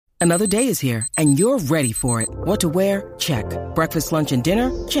Another day is here, and you're ready for it. What to wear? Check. Breakfast, lunch, and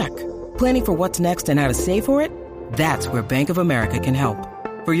dinner? Check. Planning for what's next and how to save for it? That's where Bank of America can help.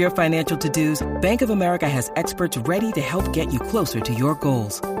 For your financial to-dos, Bank of America has experts ready to help get you closer to your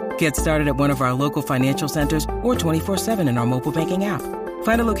goals. Get started at one of our local financial centers or 24/7 in our mobile banking app.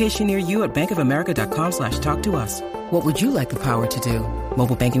 Find a location near you at bankofamerica.com/talktous. What would you like the power to do?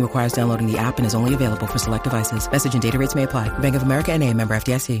 Mobile banking requires downloading the app and is only available for select devices. Message and data rates may apply. Bank of America N.A., member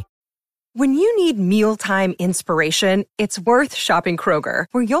FDIC. When you need mealtime inspiration, it's worth shopping Kroger,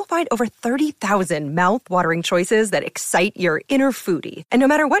 where you'll find over 30,000 mouth-watering choices that excite your inner foodie. And no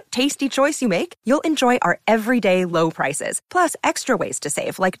matter what tasty choice you make, you'll enjoy our everyday low prices, plus extra ways to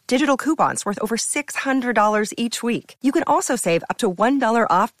save, like digital coupons worth over $600 each week. You can also save up to $1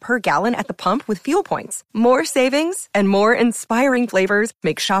 off per gallon at the pump with fuel points. More savings and more inspiring flavors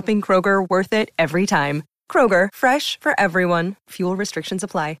make shopping Kroger worth it every time. Kroger, fresh for everyone. Fuel restrictions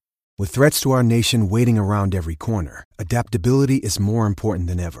apply. With threats to our nation waiting around every corner, adaptability is more important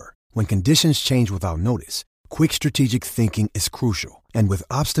than ever. When conditions change without notice, quick strategic thinking is crucial. And with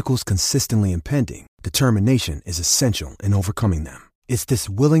obstacles consistently impending, determination is essential in overcoming them. It's this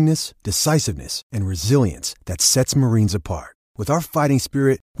willingness, decisiveness, and resilience that sets Marines apart. With our fighting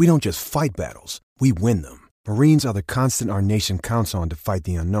spirit, we don't just fight battles, we win them. Marines are the constant our nation counts on to fight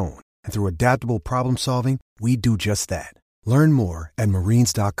the unknown. And through adaptable problem solving, we do just that. Learn more at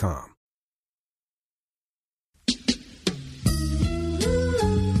marines.com.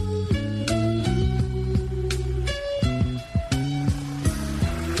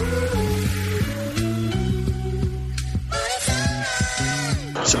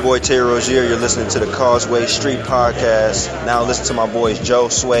 It's your boy Terry Rozier. You're listening to the Causeway Street Podcast. Now listen to my boys Joe,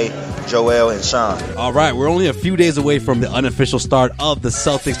 Sway, Joel, and Sean. All right, we're only a few days away from the unofficial start of the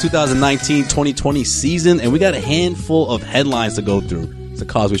Celtics 2019-2020 season, and we got a handful of headlines to go through. It's the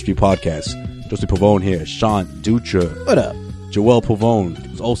Causeway Street Podcast. Joseph Pavone here. Sean Dutra. What up? Joel Pavone,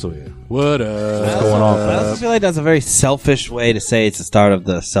 who's also here. What up? What's going on, I also feel like that's a very selfish way to say it's the start of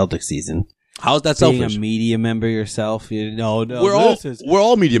the Celtics season. How's that Being selfish? a media member yourself, no. We're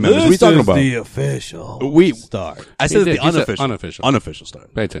all media members. What are you talking about? The official start. I said He the said unofficial. Unofficial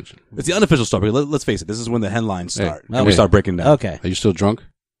start. Pay attention. It's the unofficial start. Because let's face it. This is when the headlines start, Hey, and we okay. start breaking down. Okay. Are you still drunk?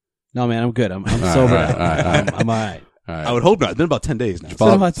 No, man, I'm good. I'm sober. all right. I'm all right. All right. I would hope not. It's been about 10 days now. It's been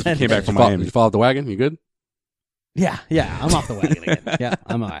about Since 10 you came back days. from Did Miami. you fall off the wagon? You good? Yeah, I'm off the wagon again. Yeah,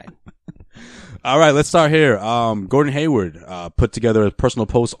 I'm all right. All right, let's start here. Gordon Hayward put together a personal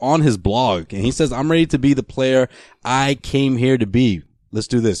post on his blog, and he says, "I'm ready to be the player I came here to be. Let's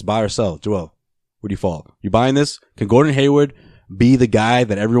do this. Buy or sell." Joel, where do you fall? You buying this? Can Gordon Hayward be the guy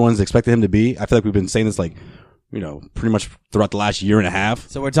that everyone's expected him to be? I feel like we've been saying this pretty much throughout the last year and a half.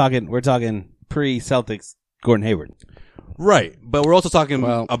 So we're talking pre-Celtics Gordon Hayward. Right, but we're also talking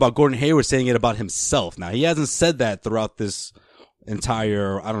about Gordon Hayward saying it about himself. Now, he hasn't said that throughout this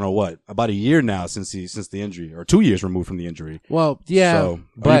entire, about a year now since the injury, or 2 years removed from the injury. Well, yeah, So,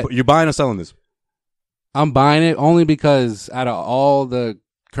 but you buying or selling this? I'm buying it only because out of all the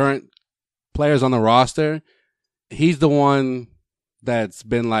current players on the roster, he's the one that's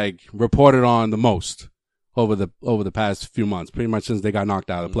been reported on the most over the past few months, pretty much since they got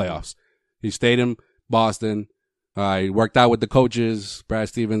knocked out of the playoffs. He stayed in Boston. He worked out with the coaches, Brad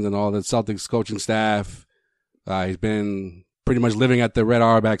Stevens and all the Celtics coaching staff. He's been pretty much living at the Red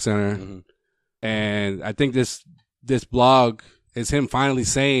Auerbach Center. Mm-hmm. And I think this blog is him finally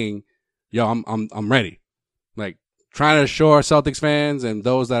saying, yo, I'm ready. Trying to assure Celtics fans and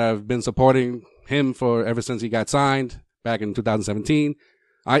those that have been supporting him ever since he got signed back in 2017.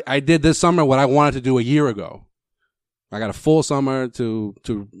 I did this summer what I wanted to do a year ago. I got a full summer to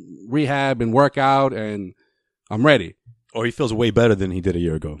rehab and work out, and I'm ready. Or he feels way better than he did a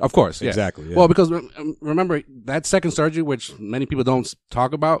year ago. Of course, yeah. Exactly. Yeah. Well, because remember that second surgery, which many people don't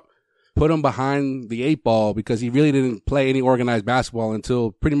talk about, put him behind the 8 ball because he really didn't play any organized basketball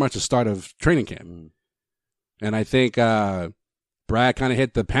until pretty much the start of training camp. And I think Brad kind of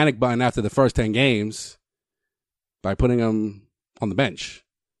hit the panic button after the first 10 games by putting him on the bench.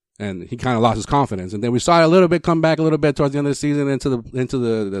 And he kind of lost his confidence. And then we saw it a little bit come back a little bit towards the end of the season into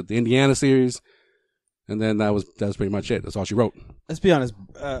the Indiana series. And then that was pretty much it. That's all she wrote. Let's be honest.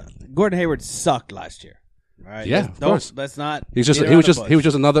 Gordon Hayward sucked last year. All right? Yeah, of course. Let's not. He was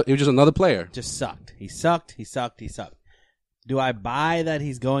just another player. Just sucked. He sucked. Do I buy that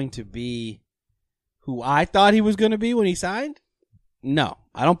he's going to be who I thought he was going to be when he signed? No,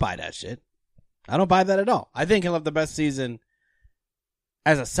 I don't buy that shit. I don't buy that at all. I think he'll have the best season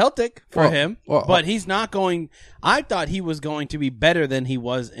as a Celtic for him, but he's not going. I thought he was going to be better than he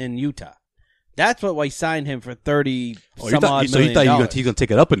was in Utah. That's why we signed him for 30 So some odd you thought million dollars. he's going to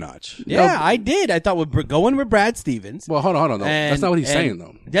take it up a notch. Yeah, I did. I thought we're going with Brad Stevens. Well, hold on. No. That's not what he's saying,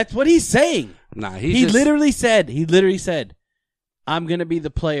 though. That's what he's saying. Nah, He literally said, I'm going to be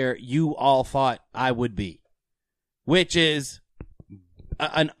the player you all thought I would be, which is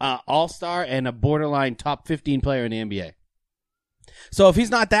an all-star and a borderline top 15 player in the NBA. So if he's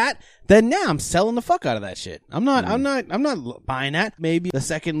not that, then now I'm selling the fuck out of that shit. I'm not buying that. Maybe the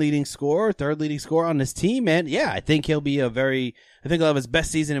second leading scorer, third leading scorer on this team, and yeah, I think he'll he'll have his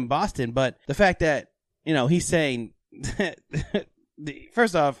best season in Boston. But the fact that, he's saying,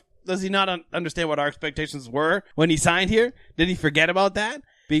 first off, does he not understand what our expectations were when he signed here? Did he forget about that?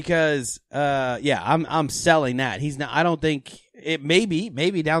 Because, I'm selling that. He's not, I don't think it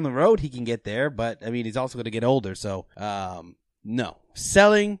maybe down the road he can get there, but I mean, he's also going to get older. So, no,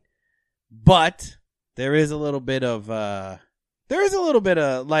 selling, but there is a little bit of light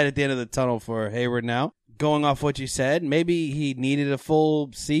at the end of the tunnel for Hayward now. Going off what you said, maybe he needed a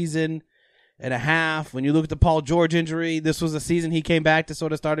full season and a half. When you look at the Paul George injury, this was the season he came back to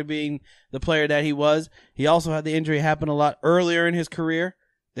sort of started being the player that he was. He also had the injury happen a lot earlier in his career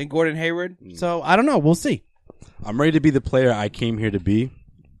than Gordon Hayward. So I don't know. We'll see. I'm ready to be the player I came here to be.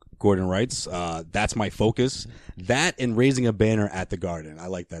 Gordon writes, that's my focus. That and raising a banner at the Garden. I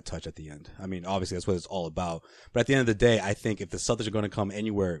like that touch at the end. I mean, obviously that's what it's all about. But at the end of the day, I think if the Celtics are going to come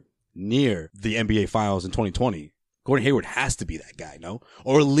anywhere near the NBA Finals in 2020, Gordon Hayward has to be that guy, no?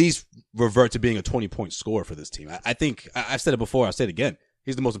 Or at least revert to being a 20-point scorer for this team. I think, I've said it before, I'll say it again.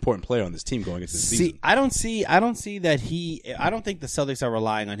 He's the most important player on this team going into the season. I don't think the Celtics are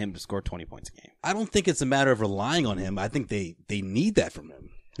relying on him to score 20 points a game. I don't think it's a matter of relying on him. I think they need that from him.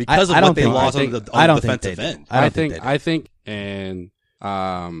 Because of what they lost on the defensive end. I think, and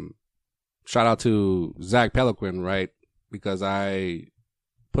shout out to Zach Peliquin, right? Because I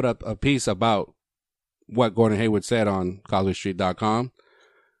put up a piece about what Gordon Hayward said on CausewayStreet.com.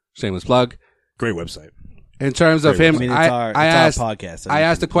 Shameless plug. Great website. In terms of him, I asked our podcast. I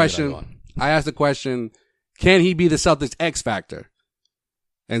asked the question, can he be the Celtics X factor?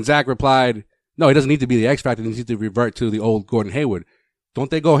 And Zach replied, no, he doesn't need to be the X factor. He needs to revert to the old Gordon Hayward. Don't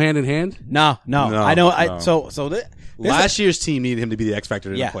they go hand in hand? No. I know. No. Last year's team needed him to be the X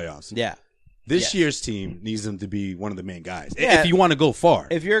factor in the playoffs. Yeah. This year's team needs him to be one of the main guys. Yeah. If you want to go far.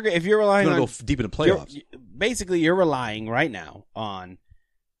 If you're relying on go deep in the playoffs. You're relying right now on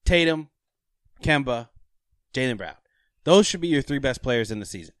Tatum, Kemba, Jaylen Brown. Those should be your three best players in the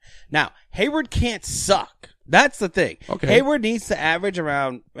season. Now, Hayward can't suck. That's the thing. Okay. Hayward needs to average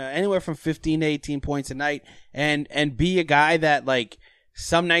around anywhere from 15 to 18 points a night and be a guy that, like,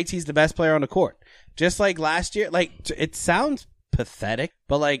 some nights he's the best player on the court. Just like last year, like, it sounds pathetic,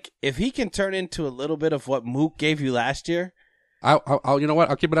 but, like, if he can turn into a little bit of what Mook gave you last year. I'll you know what?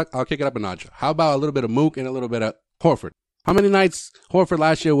 I'll kick it up a notch. How about a little bit of Mook and a little bit of Horford? How many nights Horford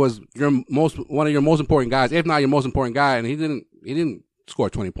last year was one of your most important guys, if not your most important guy, and he didn't score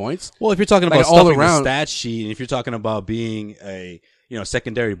 20 points. Well, if you're talking about all around the stat sheet, and if you're talking about being a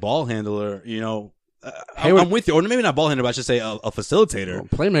secondary ball handler, I'm with you. Or maybe not ball handler, but I should say a facilitator,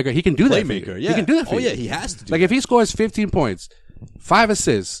 playmaker. He can do that. Playmaker, yeah. He can do that. Oh yeah, he has to. If he scores 15 points, 5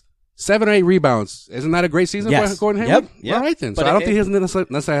 assists, 7 or 8 rebounds, isn't that a great season for Gordon Hayward? Yep. All right then. So I don't think he doesn't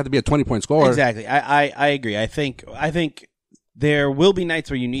necessarily have to be a 20-point scorer. Exactly. I agree. I think there will be nights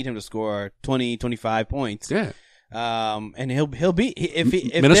where you need him to score 20, 25 points. Yeah. And he'll be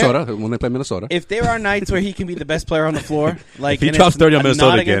if Minnesota when they play Minnesota. If there are nights where he can be the best player on the floor, like if he drops 30 on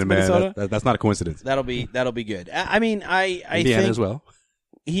Minnesota again, man, that's not a coincidence. That'll be good. I mean, I Indiana think as well.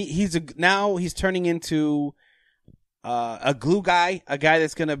 He's turning into a glue guy, a guy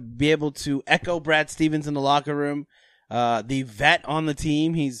that's going to be able to echo Brad Stevens in the locker room, the vet on the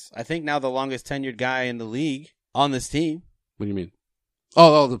team. He's I think now the longest tenured guy in the league on this team. What do you mean?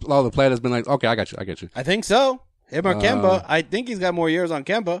 The player that's been like, okay, I got you. I think so. Him or Kemba. I think he's got more years on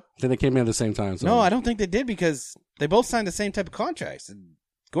Kemba. Then they came in at the same time. So. No, I don't think they did because they both signed the same type of contracts.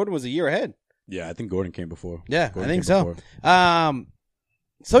 Gordon was a year ahead. Yeah, I think Gordon came before. Yeah, I think so.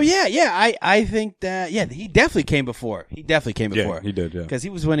 So yeah, I think that he definitely came before. He did. Yeah, because he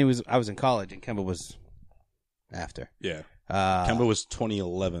was I was in college and Kemba was after. Yeah, Kemba was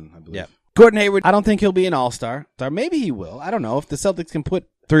 2011, I believe. Yeah. Gordon Hayward, I don't think he'll be an all-star. Maybe he will. I don't know. If the Celtics can put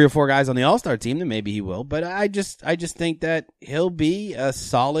 3 or 4 guys on the all-star team, then maybe he will. But I just think that he'll be a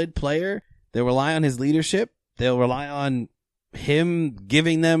solid player. They'll rely on his leadership. They'll rely on him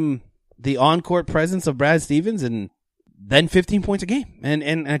giving them the on-court presence of Brad Stevens and then 15 points a game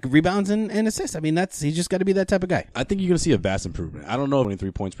and rebounds and assists. I mean, he's just got to be that type of guy. I think you're going to see a vast improvement. I don't know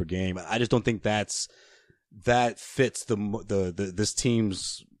 23 points per game. I just don't think that fits this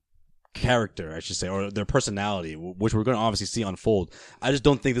team's character, I should say, or their personality, which we're going to obviously see unfold. I just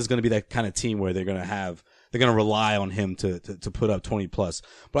don't think this is going to be that kind of team where they're going to rely on him to put up 20 plus.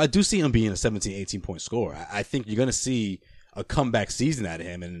 But I do see him being a 17, 18 point scorer. I think you're going to see a comeback season out of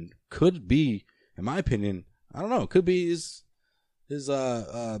him, and could be, in my opinion, I don't know, could be his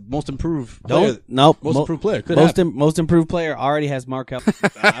most improved player. Most improved player. Most improved player already has Markelle.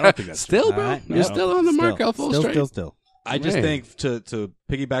 I don't think that's Still, true. bro. Right. You're still on the Markelle full straight. Still. I just Man. think to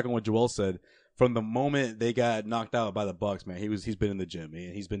piggyback on what Joel said, from the moment they got knocked out by the Bucks, man, he's been in the gym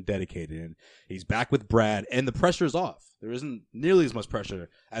and he's been dedicated, and he's back with Brad, and the pressure's off. There isn't nearly as much pressure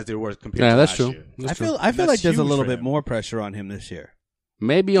as there was compared to that's last true. year. That's I feel That's like there's a huge little for bit him. more pressure on him this year.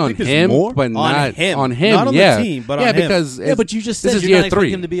 Maybe on think there's him, more? but On not him. on him. Not on the yeah, team, but yeah, on him. because Yeah, but you just this said is you're year not expecting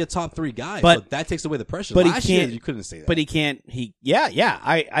 3. him to be a top 3 guy, But- so that takes away the pressure. but he last year, can't- you couldn't say that. But he can't.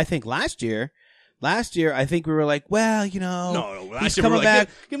 I think last year, I think we were like, well, you know, no, he's last year we coming were like, back.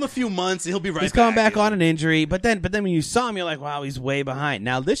 give him a few months, and he'll be right. He's coming back yeah. on an injury, but then when you saw him, you're like, wow, he's way behind.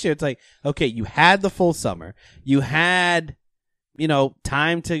 Now this year, it's like, okay, you had the full summer, you had,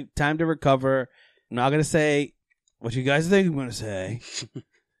 time to recover. I'm not gonna say what you guys think I'm gonna say.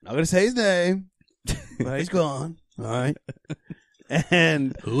 Not gonna say his name, but he's gone. All right,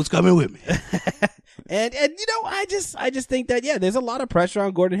 and Who's coming with me? and I just think that there's a lot of pressure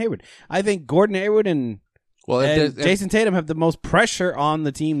on Gordon Hayward. I think Gordon Hayward and Jason Tatum have the most pressure on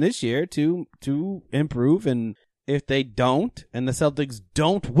the team this year to improve, and if they don't, and the Celtics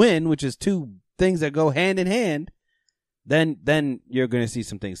don't win, which is two things that go hand in hand, then you're going to see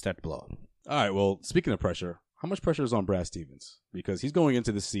some things start to blow up. All right. Well, speaking of pressure, how much pressure is on Brad Stevens? Because he's going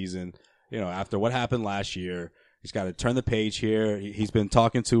into the season, after what happened last year, he's got to turn the page here. He's been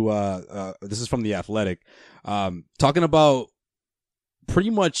talking to, this is from The Athletic, talking about pretty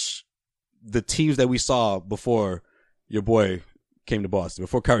much the teams that we saw before your boy came to Boston,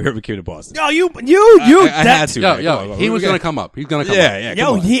 before Kyrie Irving came to Boston. Yo, you I had to. man. Come on, he we was got- going to come up. He's going to come Yeah, up. yeah. yo,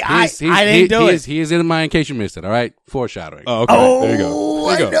 come on. I didn't do it. He is in my engagement listed, all right? Foreshadowing. Oh, okay. There you go. Oh,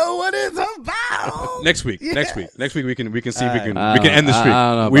 There you I go. know what it's about. Next week we can see if we can I end the don't streak.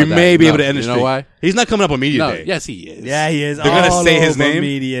 know We about that. may be No, able to end the you know streak. why? He's not coming up on media No, day. yes, he is. Yeah, he is. They're gonna all say his over name?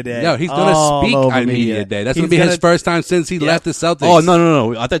 Media day. No, he's going to All speak over on media day. That's going to He's be his gonna- first time since he left the Celtics. Oh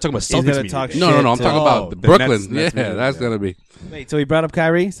no! I thought you were talking about Celtics gonna media talk day. No, I'm shit, talking too. about the Brooklyn. Nets yeah, media that's day. going to be. Wait, so he brought up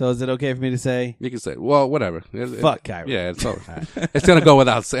Kyrie, so is it okay for me to say? You can say, well, whatever. Fuck Kyrie. Yeah, it's over. It's going to go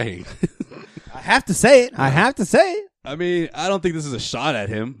without saying. I have to say it. I have to say it. I mean, I don't think this is a shot at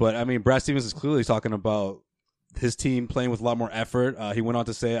him, but I mean, Brad Stevens is clearly talking about his team playing with a lot more effort. He went on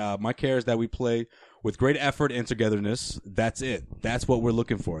to say, my care is that we play with great effort and togetherness. That's it. That's what we're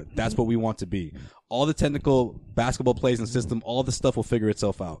looking for. That's what we want to be. All the technical basketball plays and system, all the stuff will figure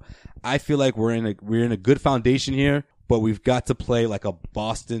itself out. I feel like we're in a good foundation here, but we've got to play like a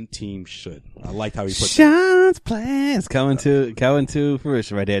Boston team should. I liked how he put that. Sean's plans coming to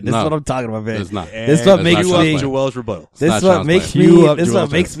fruition right there. This is No. what I'm talking about, man. It's not. This is what And makes cue up me. Joel's rebuttal. This not is what Sean's makes plan. me. Cue up This is Joel's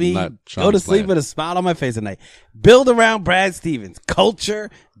what makes plan. me Not go Sean's to sleep plan. with a smile on my face at night. Build around Brad Stevens. Culture,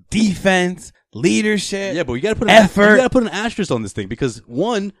 defense, leadership. Yeah, but you got to put effort. You got to put an asterisk on this thing because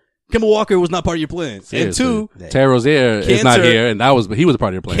one, Kemba Walker was not part of your plans, and two, Terry Rozier is not Cantor- here, and he was a part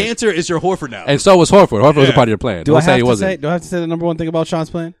of your plan. Cantor is your Horford now. And so was Horford. Horford was a part of your plan. Do Don't I say have he to wasn't. say? Do I have to say the number one thing about Sean's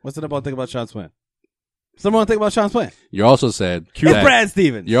plan? What's the number one thing about Sean's plan? What's the number one thing about Sean's plan? You also said It's that- Brad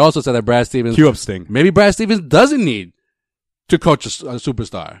Stevens. You also said that Brad Stevens. Cue up Sting. Maybe Brad Stevens doesn't need to coach a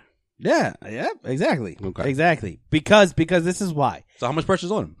superstar. Yeah, exactly. Okay. Exactly. Because this is why. So how much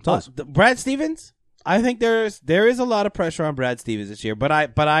pressure's on him? Tell us. Brad Stevens, I think there is a lot of pressure on Brad Stevens this year, but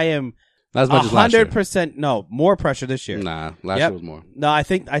I am Not as much as last year. 100% no, more pressure this year. Nah, last Yep. year was more. No, I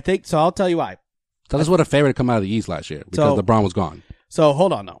think so I'll tell you why. Tell us what a favorite to come out of the East last year because So- LeBron was gone. So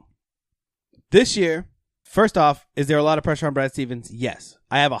hold on now. This year, first off, is there a lot of pressure on Brad Stevens? Yes.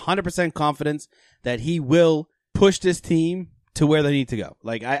 I have 100% confidence that he will push this team to where they need to go.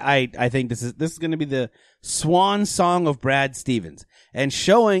 Like I think this is going to be the swan song of Brad Stevens and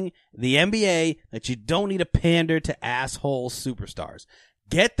showing the NBA that you don't need to pander to asshole superstars.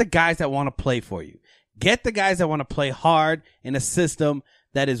 Get the guys that want to play for you. Get the guys that want to play hard in a system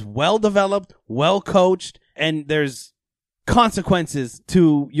that is well developed, well coached, and there's consequences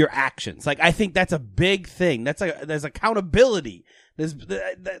to your actions. Like I think that's a big thing. There's accountability.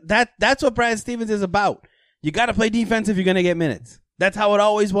 That's what Brad Stevens is about. You got to play defense if you're going to get minutes. That's how it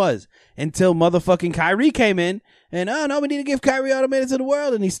always was until motherfucking Kyrie came in and, oh, no, we need to give Kyrie all the minutes in the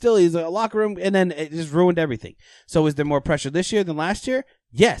world. And he's a locker room. And then it just ruined everything. So is there more pressure this year than last year?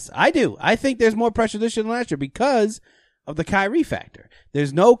 Yes, I do. I think there's more pressure this year than last year because of the Kyrie factor.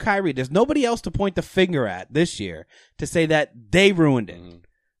 There's no Kyrie. There's nobody else to point the finger at this year to say that they ruined it.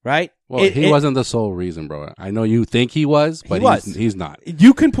 right? Well, he wasn't the sole reason, bro. I know you think he was, but he's not.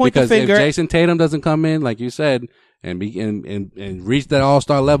 You can point because the finger. If Jason Tatum doesn't come in, like you said, and reach that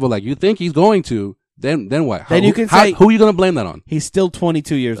all-star level like you think he's going to, then what? Then you can say, who are you going to blame that on? He's still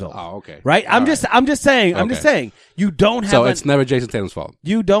 22 years old. Oh, okay. Right? I'm just saying you don't have it's never Jason Tatum's fault.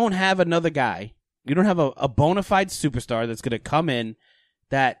 You don't have another guy. You don't have a bona fide superstar that's going to come in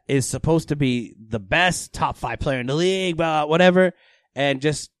that is supposed to be the best top 5 player in the league, blah, whatever, and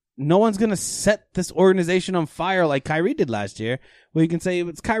just no one's going to set this organization on fire like Kyrie did last year, where you can say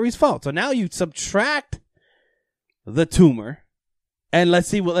it's Kyrie's fault. So now you subtract the tumor, and let's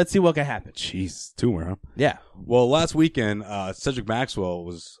see what can happen. Jeez, tumor, huh? Yeah. Well, last weekend, Cedric Maxwell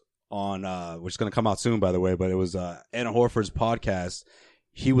was on, which is going to come out soon, by the way, but it was Anna Horford's podcast.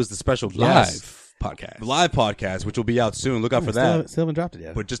 He was the special guest. Live podcast, which will be out soon. Look out for that. Still haven't dropped it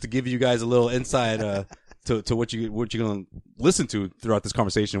yet. But just to give you guys a little insight to what you're going to listen to throughout this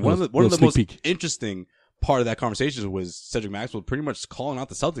conversation, one of the most interesting part of that conversation was Cedric Maxwell pretty much calling out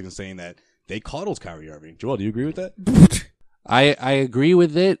the Celtics and saying that they coddled Kyrie Irving. Joel, do you agree with that? I agree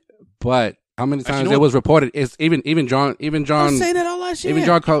with it, but how many times it was reported? Is even John. I was saying that all last year.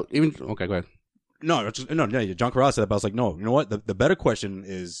 Okay, go ahead. No, John Corral said that, but I was like, no, you know what? The better question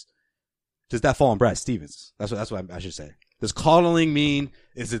is, does that fall on Brad Stevens? That's what I should say. Does coddling mean,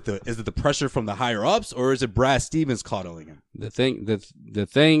 is it the pressure from the higher ups, or is it Brad Stevens coddling him? The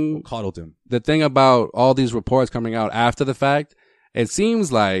thing coddled him. The thing about all these reports coming out after the fact, it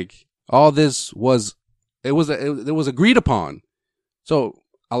seems like all this was agreed upon. So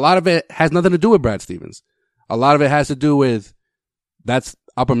a lot of it has nothing to do with Brad Stevens. A lot of it has to do with that's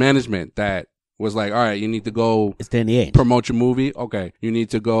upper management that was like, all right, you need to go it's Danny Ainge. Promote your movie. Okay. You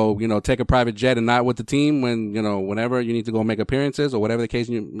need to go, take a private jet and not with the team when, whenever you need to go make appearances or whatever the case,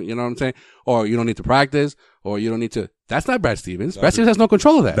 you know what I'm saying? Or you don't need to practice or you don't need to. That's not Brad Stevens. Brad Stevens has no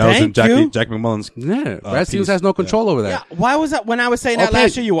control of that. That was in Jack McMullen's. Yeah. Brad Stevens has no control over that. Yeah. Why was that? When I was saying that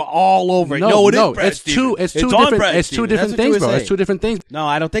last year, you were all over it. No, it's two different things, bro. It's two different things. No,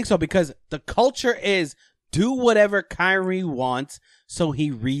 I don't think so because the culture is do whatever Kyrie wants so he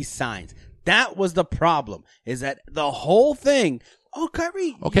re-signs. That was the problem, is that the whole thing,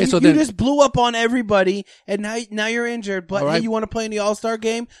 Kyrie, you just blew up on everybody, and now you're injured, but hey, you want to play in the All-Star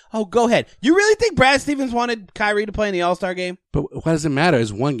game? Oh, go ahead. You really think Brad Stevens wanted Kyrie to play in the All-Star game? But what does it matter?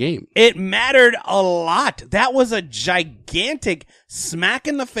 It's one game. It mattered a lot. That was a gigantic smack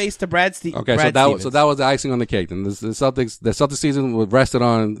in the face to Brad Stevens. Okay, so that was the icing on the cake. And the Celtics season was rested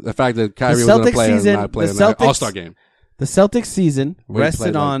on the fact that Kyrie was going to play and not play in the All-Star game. The Celtics season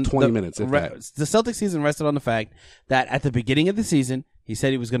rested on 20 minutes. The Celtics season rested on the fact that at the beginning of the season he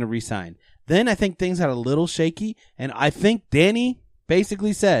said he was going to resign. Then I think things got a little shaky, and I think Danny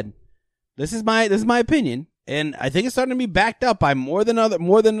basically said, "This is my opinion," and I think it's starting to be backed up by more than other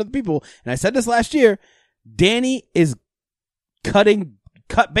people. And I said this last year. Danny is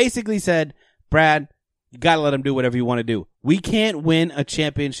basically said, "Brad, you got to let him do whatever you want to do. We can't win a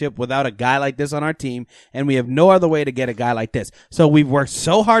championship without a guy like this on our team, and we have no other way to get a guy like this. So we've worked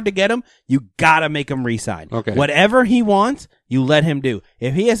so hard to get him, you got to make him resign. Okay. Whatever he wants, you let him do.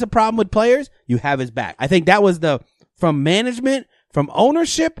 If he has a problem with players, you have his back." I think that was from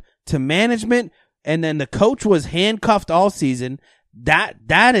ownership to management, and then the coach was handcuffed all season. That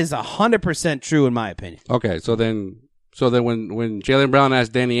is 100% true in my opinion. Okay, so then when Jaylen Brown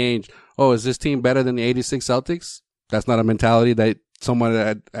asked Danny Ainge, "Oh, is this team better than the '86 Celtics?" That's not a mentality that someone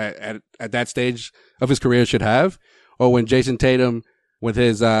at that stage of his career should have. Or when Jason Tatum with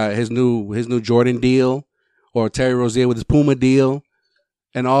his new Jordan deal, or Terry Rozier with his Puma deal,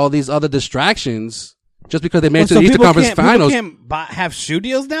 and all these other distractions, just because they made it to the Eastern Conference Finals. People can't have shoe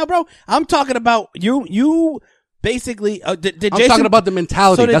deals now, bro. I'm talking about you. Basically, I'm talking about the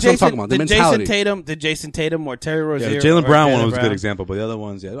mentality. That's what I'm talking about. The mentality. Did Jason Tatum or Terry Rozier? Yeah, Jaylen Brown one was a good example, but the other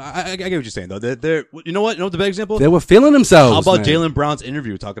ones, yeah, I get what you're saying though. They're you know what? You know what the bad example? They were feeling themselves. How about Jaylen Brown's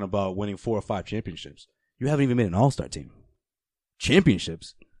interview talking about winning 4 or 5 championships? You haven't even made an All-Star team.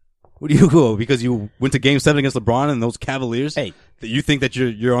 Championships. What do you go because you went to Game 7 against LeBron and those Cavaliers? Hey, that you think that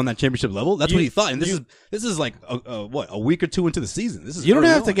you're on that championship level? That's what he thought. And this is like a week or two into the season. This is you don't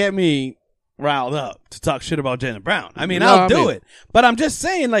have to get me riled up to talk shit about Jaylen Brown. I mean, I'll do it, but I'm just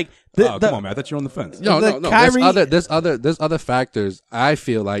saying, like, come on, man. I thought you were on the fence. No. Kyrie, there's other factors. I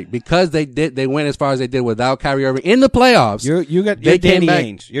feel like because they went as far as they did without Kyrie Irving in the playoffs. You're Danny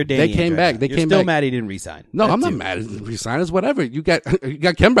Ainge. You're Danny. They came back. They You're came still back. mad he didn't resign. No, I'm not mad at resign. It's whatever. You got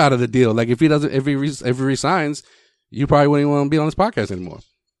Kemba out of the deal. Like if he resigns, you probably wouldn't want to be on this podcast anymore.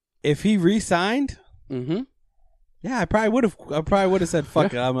 If he resigned, yeah, I probably would have said,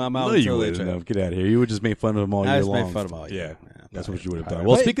 "Fuck it, I'm out." No, you wouldn't have. Get out of here. You would just make fun of him all year long. Made fun of him all year. Yeah. That's what you would have done.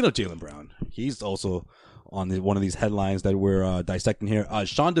 Well, speaking of Jaylen Brown, he's also on one of these headlines that we're dissecting here.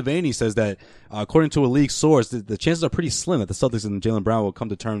 Sean Devaney says that, according to a league source, the chances are pretty slim that the Celtics and Jaylen Brown will come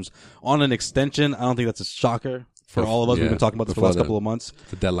to terms on an extension. I don't think that's a shocker for all of us. We've been talking about this for the last couple of months.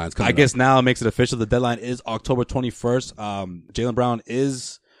 The deadline's coming I guess now it makes it official. The deadline is October 21st. Jaylen Brown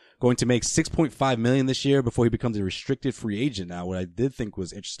is going to make $6.5 million this year before he becomes a restricted free agent. Now, what I did think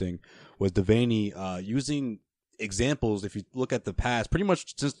was interesting was Devaney using examples. If you look at the past, pretty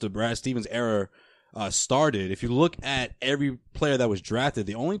much since the Brad Stevens era started, if you look at every player that was drafted,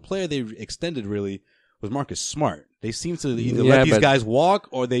 the only player they extended really was Marcus Smart. They seem to either let these guys walk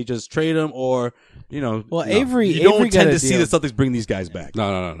or they just trade them, or Avery. You don't tend to deal. see the Celtics bring these guys back.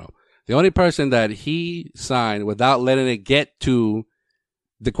 No. The only person that he signed without letting it get to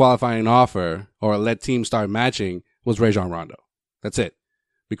the qualifying offer or let teams start matching was Rajon Rondo. That's it.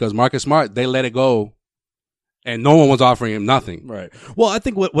 Because Marcus Smart, they let it go, and no one was offering him nothing. Right. Well, I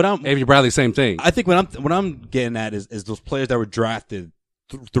think what I'm Avery Bradley, same thing. I think what I'm getting at is those players that were drafted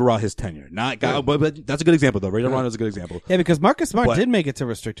throughout his tenure. Not guy, but that's a good example though. Rajon Rondo is a good example. Yeah, because Marcus Smart did make it to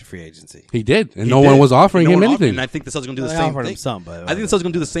restricted free agency. He did, and no one was offering him anything. And I think the Celtics are going to do the They same offered thing. him some, but I think the Celtics are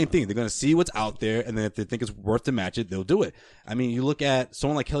going to do the same thing. They're going to see what's out there, and then if they think it's worth to match it, they'll do it. I mean, you look at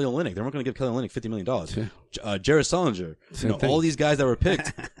someone like Kelly Olynyk. They weren't going to give Kelly Olynyk $50 million. Jared Sullinger. All these guys that were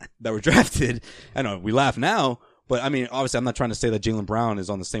picked, that were drafted. I know we laugh now, but I mean, obviously, I'm not trying to say that Jaylen Brown is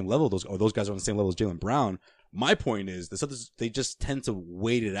on the same level. Those guys are on the same level as Jaylen Brown. My point is the Celtics, they just tend to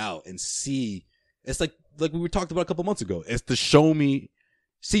wait it out and see. It's like we talked about a couple months ago. It's the show me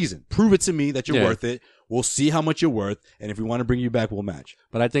season. Prove it to me that you're worth it. We'll see how much you're worth, and if we want to bring you back, we'll match.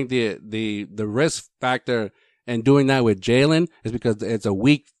 But I think the risk factor in doing that with Jaylen is because it's a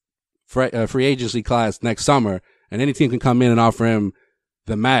weak free agency class next summer, and any team can come in and offer him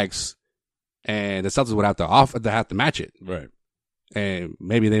the max, and the Celtics would have to match it. Right. And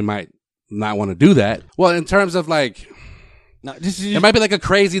maybe they might not want to do that. Well, in terms of like, it might be like a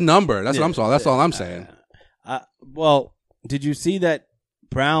crazy number. That's all I'm saying. Well, did you see that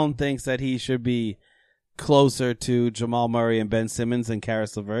Brown thinks that he should be closer to Jamal Murray and Ben Simmons than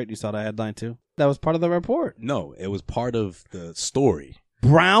Karis LeVert? You saw that headline too? That was part of the report. No, it was part of the story.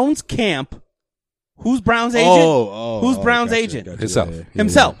 Brown's camp. Who's Brown's agent? Who's Brown's agent? Himself.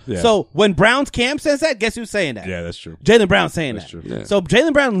 Himself. Yeah. So when Brown's camp says that, guess who's saying that? Yeah, that's true. Jaylen Brown's saying That's that. true. Yeah. So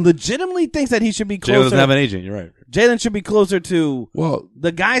Jaylen Brown legitimately thinks that he should be Jaylen closer. doesn't have an agent. You're right. Jaylen should be closer to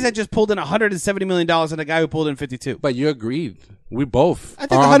the guys that just pulled in $170 million and the guy who pulled in 52. But you agreed. We both. I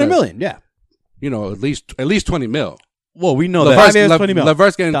think $100 million. Yeah. At least 20 mil. Well, we know LeVert's, that. 5 years, 20 mil.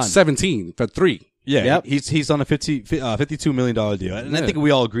 LeVert's getting Done. 17 for 3. Yeah, Yep. he's on a $52 million deal, and I think we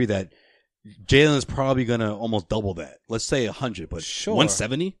all agree that Jaylen is probably gonna almost double that. Let's say 100, but Sure.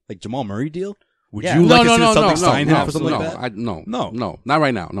 170, like Jamal Murray deal. Would Yeah. you like to see the no, Celtics sign him for something no, like that? No, not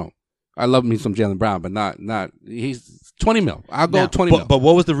right now. No, I love me some Jaylen Brown, but not. He's 20 mil. I'll go No. 20 mil. But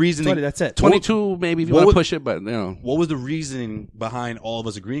what was the reasoning? 20, that's it. 22 maybe if you what want was- to push it, but What was the reasoning behind all of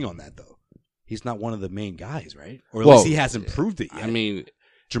us agreeing on that, though? He's not one of the main guys, right? Or at least he hasn't proved it yet. I mean,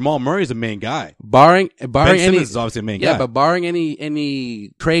 Jamal Murray is a main guy. barring Ben any, Simmons is obviously a main guy. but barring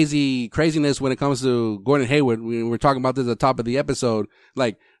any craziness when it comes to Gordon Hayward, we were talking about this at the top of the episode.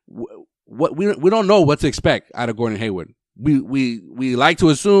 Like, what we don't know what to expect out of Gordon Hayward. We like to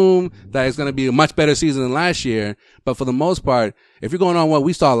assume that it's going to be a much better season than last year, but for the most part, if you're going on what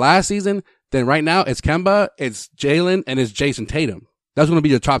we saw last season, then right now it's Kemba, it's Jaylen, and it's Jason Tatum. That's going to be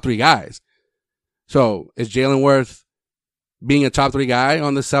your top 3 guys. So is Jaylen worth being a top 3 guy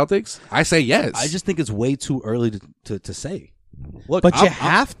on the Celtics? I say yes. I just think it's way too early to say. Look, But you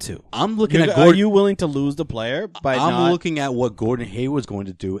have to. I'm looking You're- at Gordon. Are you willing to lose the player by I'm not? looking at what Gordon Hayward's going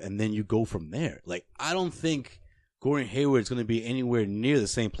to do, and then you go from there. Like, I don't think Gordon Hayward's going to be anywhere near the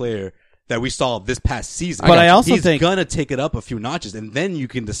same player that we saw this past season. But I also he's think- going to take it up a few notches, and then you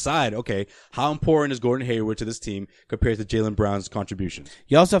can decide, okay, how important is Gordon Hayward to this team compared to Jaylen Brown's contributions?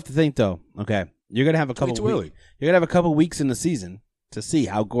 You also have to think though. Okay, you're gonna have a couple. too early. You're gonna have a couple weeks in the season to see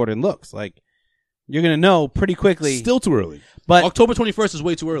how Gordon looks. Like you're gonna know pretty quickly. Still too early. But October 21st is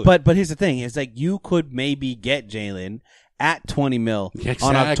way too early. But here's the thing: it's like you could maybe get Jaylen at 20 mil Exactly.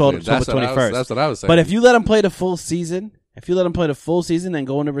 on October That's what I was- 21st. that's what I was saying. But if you let him play the full season, and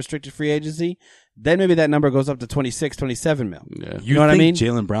go into restricted free agency, then maybe that number goes up to 26, 27 mil. Yeah. You know what I mean?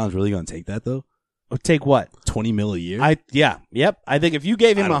 Jaylen Brown's really going to take that, though? Take what? 20 mil a year? I think if you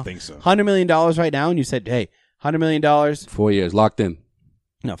gave him I don't think so. $100 million right now and you said, hey, $100 million, 4 years locked in.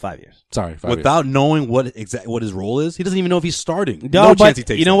 no, 5 years. Sorry, 5 years. Without knowing what his role is, he doesn't even know if he's starting. No, but chance he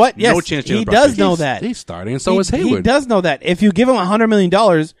takes you know that. what? Yes, no chance. he Jaylen Brown does takes know that. that. He's starting, and so is He Hayward. does know that. If you give him $100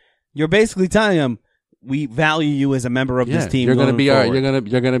 million, you're basically telling him, we value you as a member of this team. You're gonna going be forward.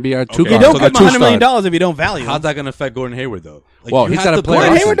 you're gonna be our two Okay. You guard. don't So give the him our $100 million two-star. if you don't value him. How's that going to affect Gordon Hayward though? Like, Well, you he's have got to a player play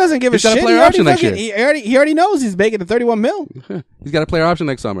Gordon option. Hayward doesn't give a He's got a shit. player option next year. He already knows he's making the $31 million. He's got a player option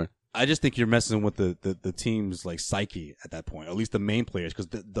next summer. I just think you're messing with the team's like psyche at that point, or at least the main players, because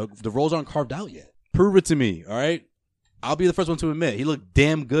the roles aren't carved out yet. Prove it to me, all right? I'll be the first one to admit he looked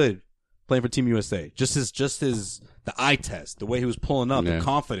damn good playing for Team USA. Just his the eye test, the way he was pulling up, Yeah. the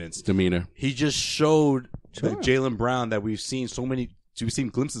confidence. Demeanor. He just showed the Jaylen Brown that we've seen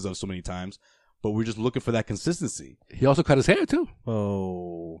glimpses of so many times, but we're just looking for that consistency. He also cut his hair too.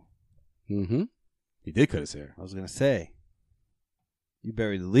 Oh, Mm-hmm. He did cut his hair. I was gonna say, you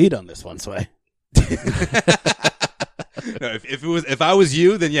buried the lead on this one, Sway. No, if I was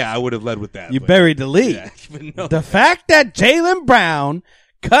you, then yeah, I would have led with that. You but- buried the lead. Yeah, but no. The fact that Jaylen Brown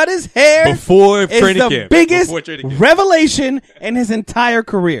cut his hair Before is training the camp. biggest Before training camp. revelation in his entire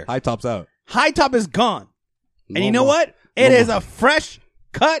career. High tops out. High top is gone. And you know more. what? It No is more. a fresh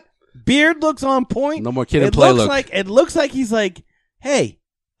cut. Beard looks on point. No more kid and It play looks look. like it looks like he's like, hey,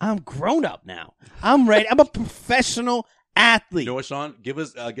 I'm grown up now. I'm ready. I'm a professional athlete. You know what, Sean? Give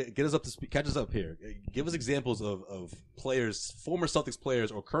us get us up to speed. Catch us up here. Give us examples of players, former Celtics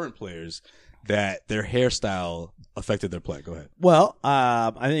players or current players that their hairstyle affected their play. Go ahead. Well,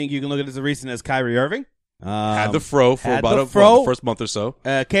 I think you can look at it as recent as Kyrie Irving. Had the fro for had about the the fro. first month or so.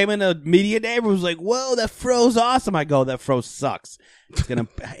 Came in a media day and was like, whoa, that fro's awesome. I go, that fro sucks. It's going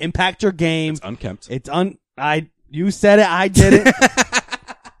to impact your game. It's unkempt. You said it. I did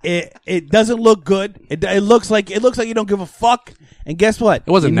it. It doesn't look good. It looks like you don't give a fuck. And guess what?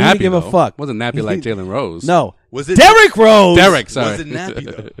 It wasn't you need nappy to give though. a fuck. It wasn't nappy like Jalen Rose. No. Was it Derrick Rose? Derek, sorry. Was it nappy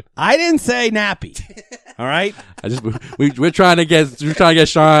though? I didn't say nappy. All right. We're trying to get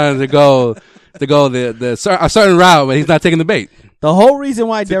Sean to go a certain route, but he's not taking the bait. The whole reason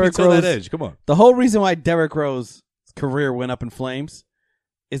why Derrick Derrick Rose that edge. Come on. The whole reason why Derrick Rose's career went up in flames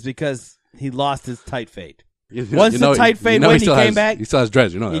is because he lost his tight fade. Once the tight fade went, he came back. He still has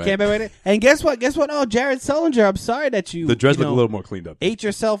dreads, you know that, He right? came back with it. And guess what? Oh, Jared Sullinger, I'm sorry that you The dreads you look a little more cleaned up. ate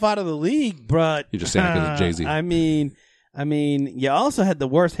yourself out of the league, but You're just saying it 'cause of Jay-Z. I mean, you also had the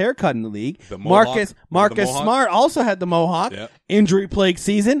worst haircut in the league. The mohawk. Marcus The mohawk. Smart also had the mohawk. Yep. Injury plagued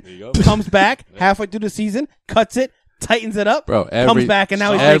season. There you go. Comes back halfway through the season, cuts it, tightens it up, Bro, comes back, and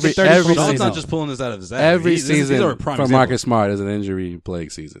now he's every- making 30 every Sean's season. not just pulling this out of his ass. Every These season are a prime for example. Marcus Smart is an injury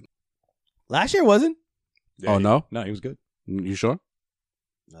plague season. Last year wasn't. Oh, no? No, he was good. You sure?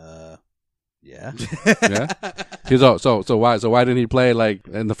 Yeah. Yeah. He's so why didn't he play like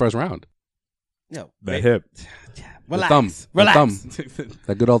in the first round? No. That hip. Relax. The thumb. Relax. The thumb.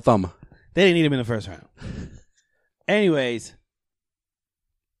 That good old thumb. They didn't need him in the first round. Anyways,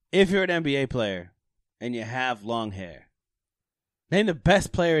 if you're an NBA player and you have long hair, name the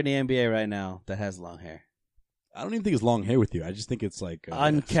best player in the NBA right now that has long hair. I don't even think it's long hair with you. I just think it's like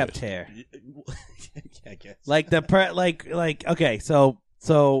Unkept hair. I guess. Like okay, so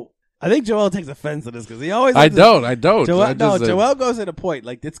I think Joel takes offense to this because he always I don't. Joel goes to the point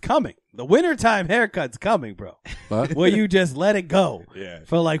like it's coming. The wintertime haircut's coming, bro. What? Where you just let it go Yeah.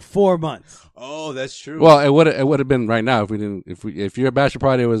 for like 4 months. Oh, that's true. Well, it would have been right now if your bachelor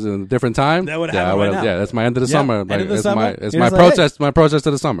party was in a different time. That would've I happened right would've- now. Yeah, that's my end of the Yeah, summer. end of the it's summer. it's You're my just like, protest. My protest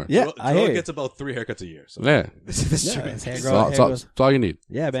to the summer. Yeah, Joel I hear you. gets about 3 haircuts a year. So Yeah. that's Yeah, true. his hair That's grows- all, hair that's goes- all you need.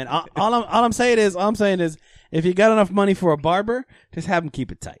 Yeah, man. All I'm saying is if you got enough money for a barber, just have him keep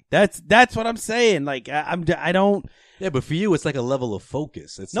it tight. That's what I'm saying. Like I don't. Yeah, but for you, it's like a level of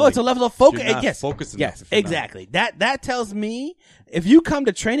focus. It's No, it's a level of focus. You're not Yes, focused enough yes, if you're not. exactly. That tells me if you come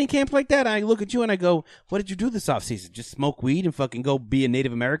to training camp like that, I look at you and I go, "What did you do this offseason? Just smoke weed and fucking go be a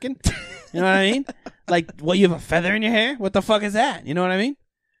Native American?" You know what I mean? Like, what? You have a feather in your hair? What the fuck is that? You know what I mean?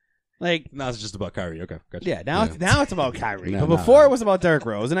 Like, Now it's just about Kyrie. Okay, gotcha. yeah, now it's about Kyrie. No, but before it was about Derrick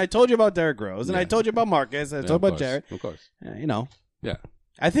Rose, and I told you about Derrick Rose, and I told you about Marcus, and I Yeah, told of about course, Jared. Of course. You know, Yeah.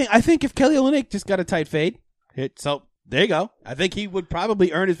 I think if Kelly Olynyk just got a tight fade, so there you go. I think he would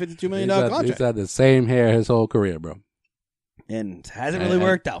probably earn his $52 million contract, He's had the same hair his whole career, bro. and hasn't really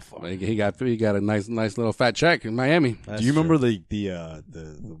worked out for him. Like, he got a nice little fat check in Miami. Do you remember the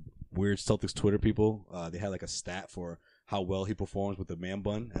weird Celtics Twitter people? They had like a stat for how well he performs with the man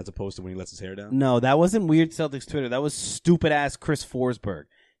bun as opposed to when he lets his hair down. No, that wasn't weird Celtics Twitter. That was stupid ass Chris Forsberg.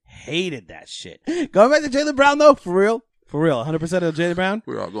 Hated that shit. Going back to Jaylen Brown though, for real, 100% of Jaylen Brown.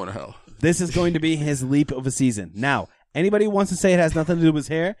 We're all going to hell. This is going to be his leap of a season. Now, anybody who wants to say it has nothing to do with his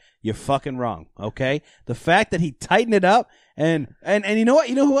hair, you're fucking wrong. Okay, the fact that he tightened it up and you know what?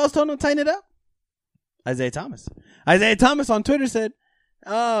 You know who else told him to tighten it up? Isaiah Thomas. Isaiah Thomas on Twitter said,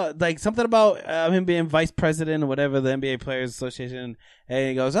 like something about him being vice president or whatever, the NBA Players Association. And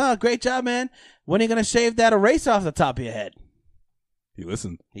he goes, "Oh, great job, man. When are you going to shave that eraser off the top of your head?" He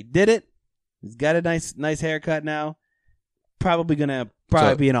listened. He did it. He's got a nice haircut now. Probably be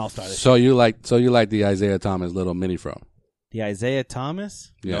an all-star this So you like the Isaiah Thomas little mini fro? The Isaiah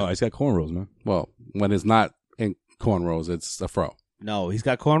Thomas? Yeah. No, he's got cornrows, man. Well, when it's not in cornrows, it's a fro. No, he's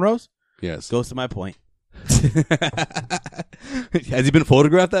got cornrows? Yes. Goes to my point. Has he been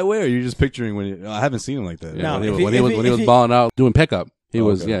photographed that way, or are you just picturing when I haven't seen him like that? No, when he was balling out doing pickup, he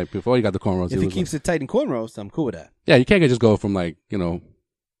was okay. before he got the cornrows. If he was keeps it tight in cornrows, I'm cool with that. yeah, you can't just go from like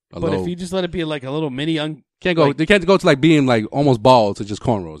But if you just let it be like a little mini can't go to like being like almost bald to just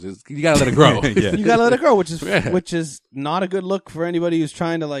cornrows. You gotta let it grow. Yeah. you gotta let it grow, which is Yeah. which is not a good look for anybody who's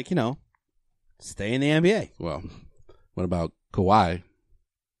trying to stay in the NBA. Well, what about Kawhi?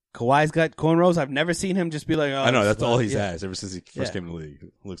 Kawhi's got cornrows. I've never seen him just be like, oh, I know that's all he's yeah. has ever since he first Yeah. came in the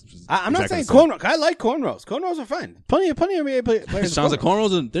league. Looks I'm not exactly saying the same. cornrows. I like cornrows. Cornrows are fine. Plenty of NBA players. Sounds like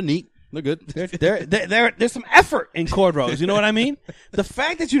cornrows. They're neat. They're good. There's some effort in cornrows. You know what I mean? The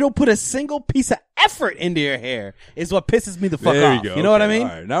fact that you don't put a single piece of effort into your hair is what pisses me the fuck There off. you go. You know what I Okay, mean?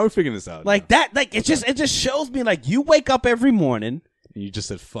 All right, now we're figuring this out. Like that. Like it just shows me like you wake up every morning you just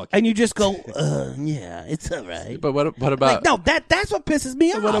said fuck. and you just go, yeah, it's all right. But what about Like, no, that's what pisses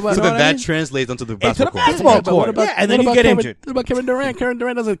me off. what about- You so know then what I that mean? translates onto the Into basketball the court. basketball but what court. about- Yeah, and then what you about get Kevin- injured. What about Kevin Durant? Kevin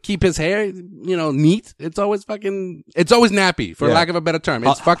Durant doesn't keep his hair, neat. It's always nappy, for Yeah. lack of a better term.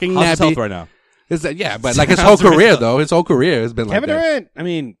 It's fucking How's his nappy. health right now? But like his whole career though, his whole career has been like Kevin that. Durant, I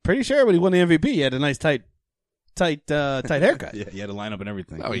mean, pretty sure when he won the MVP, he had a nice tight haircut. Yeah, he had a lineup and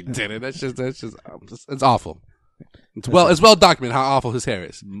everything. No, he didn't. That's just it's awful. It's well documented how awful his hair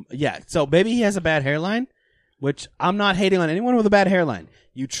is. Yeah, so maybe he has a bad hairline, which I'm not hating on anyone with a bad hairline.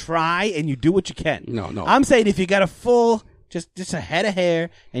 You try and you do what you can. No. I'm saying if you got a full, just a head of hair,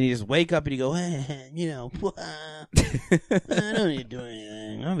 and you just wake up and you go, I don't need to do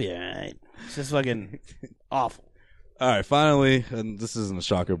anything. I'll be all right. It's just fucking awful. All right, finally, and this isn't a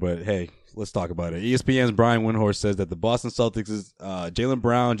shocker, but hey, let's talk about it. ESPN's Brian Windhorst says that the Boston Celtics is Jaylen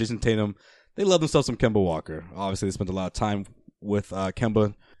Brown, Jason Tatum. They love themselves some Kemba Walker. Obviously, they spent a lot of time with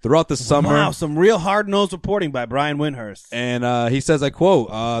Kemba throughout the summer. Wow, some real hard-nosed reporting by Brian Windhorst. And he says, I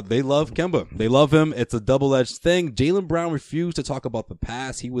quote, they love Kemba. They love him. It's a double-edged thing. Jaylen Brown refused to talk about the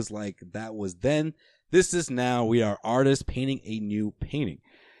past. He was like, that was then. This is now. We are artists painting a new painting.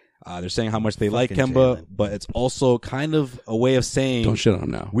 They're saying how much they like Fucking Kemba, Jaylen. but it's also kind of a way of saying Don't shit on him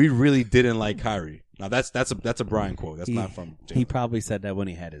now. we really didn't like Kyrie. Now that's a Brian quote. That's not from Jaylen. He probably said that when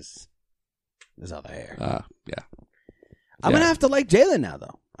he had his other hair. Yeah. I'm gonna have to like Jaylen now,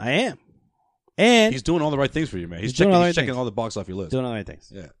 though. I am, and He's doing all the right things for you, man. He's doing all the right checking things. all the box off your list. doing all the right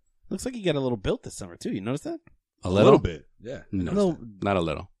things. Yeah, Looks like he got a little built this summer too. You notice that? A little bit. Yeah. No, little- not a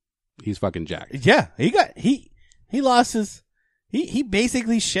little. He's fucking jacked. Yeah, he lost his. He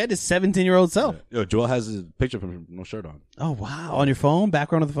basically shed his 17-year-old self. Yo, Joel has his picture from him, no shirt on. Oh wow! On your phone,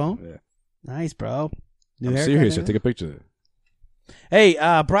 background of the phone. Yeah. Nice, bro. New I'm haircut serious. and Take a picture. Hey,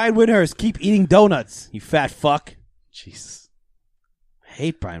 Brian Windhorst, keep eating donuts, you fat fuck. Jesus. I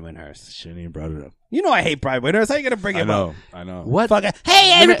hate Brian Windhorst. Shouldn't even brought it up. You know I hate Brian Windhorst. How you gonna bring I him know. up? I know. What? Fuck it.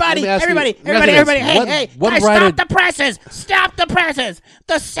 Hey, everybody, let me ask you- everybody, let me ask you everybody, this. hey, What guys, writer- stop the presses! Stop the presses!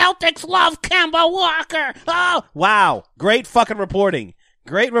 The Celtics love Kemba Walker! Oh! Wow. Great fucking reporting.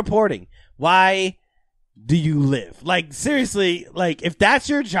 Great reporting. Why do you live? Like, seriously, like, if that's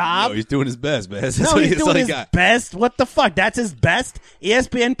your job... No, he's doing his best, man. That's No, all he's that's all doing he his got. best. What the fuck? That's his best?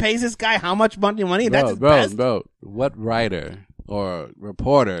 ESPN pays this guy how much money? That's his best? Bro, what writer or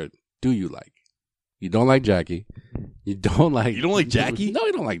reporter do you like? You don't like Jackie. You don't like Jackie? No,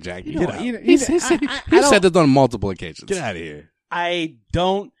 you don't like Jackie. You Get know, out. you- He you- said I he don't- said this on multiple occasions. Get out of here. I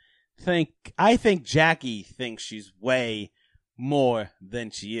don't think... I think Jackie thinks she's way more than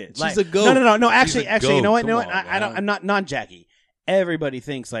she is. She's a goat. No. She's Actually, a you know what? goat. You know what? Come on, I don't. man. I'm not Jackie. Everybody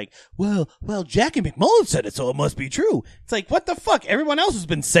thinks like, well, Jackie McMullen said it, so it must be true. It's like, what the fuck? Everyone else has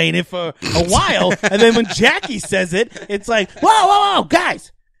been saying it for a while, and then when Jackie says it, it's like, whoa,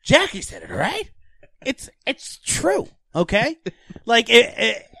 guys, Jackie said it, all right? It's true, okay? Like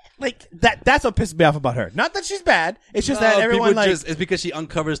like that's what pisses me off about her. Not that she's bad. It's just that No, everyone people like it's because she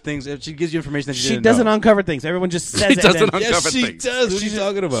uncovers things. If she gives you information that you she didn't doesn't know. uncover things. Everyone just says She it. doesn't and then- uncover Yes, she things. does. What are you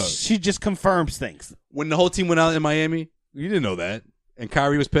talking about? She just confirms things. When the whole team went out in Miami, you didn't know that, and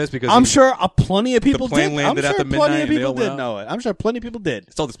Kyrie was pissed because I'm sure plenty of people plane did. landed I'm sure after plenty midnight of and they people all went did out. know it. I'm sure plenty of people did.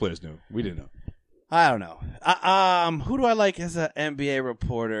 Celtics players knew. We didn't know. I don't know. Who do I like as an NBA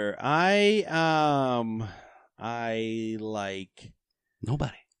reporter? I like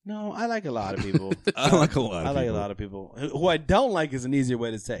Nobody. No, I like a lot of people. I like a lot of I like a people. lot of people. Who I don't like is an easier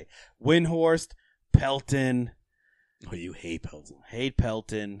way to say. Windhorst, Pelton. Oh, you hate Pelton. Hate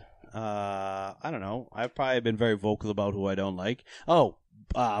Pelton. I don't know. I've probably been very vocal about who I don't like. Oh,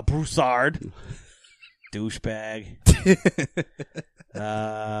 Broussard. Douchebag.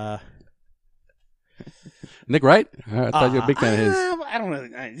 Nick Wright? I thought you were a big fan of his. I don't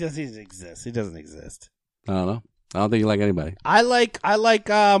know. He doesn't exist. He doesn't exist. I don't know. I don't think you like anybody. I like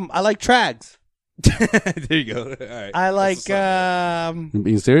Trags. There you go. All right. I like You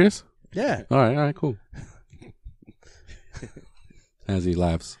being serious? yeah. All right, cool. As he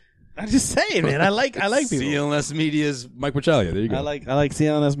laughs. I'm just saying, man. I like people. CLNS Media's Mike Pachalia. There you go. I like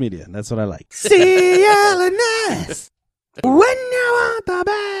CLNS Media. That's what I like. CLNS. When you want the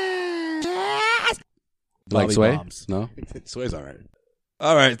best. Like Bobby Sway? Bombs. No? Sway's all right.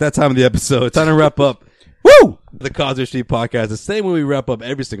 All right, that time of the episode. Time to wrap up. Woo! The Causeway Street Podcast. The same way we wrap up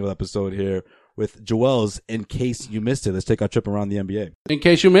every single episode here with Joel's In Case You Missed It. Let's take our trip around the NBA. In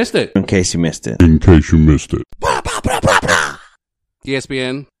case you missed it. In case you missed it.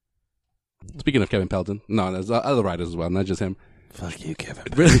 ESPN. Speaking of Kevin Pelton. No, there's other writers as well, not just him. Fuck you, Kevin.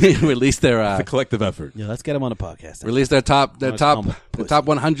 Really released their It's a collective effort. Yeah, let's get him on the podcast. released their top Let's call him a pussy.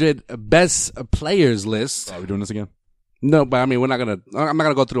 100 best players list. Are we doing this again? No, but I mean I'm not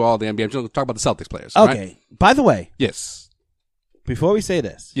gonna go through all the NBA. I'm just gonna talk about the Celtics players. Okay. Right? By the way, Yes. before we say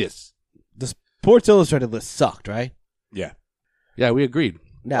this, Yes. the Sports Illustrated list sucked, right? Yeah. Yeah, we agreed.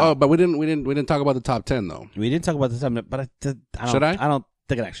 No. Oh, but we didn't talk about the top 10 though. We didn't talk about this time, but I don't, Should I? I don't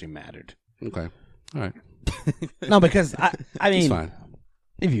think it actually mattered. Okay. All right. No, because I It's mean, fine.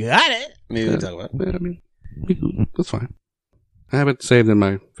 if you got it, maybe we can talk about it. Yeah, I mean, that's fine. I have it saved in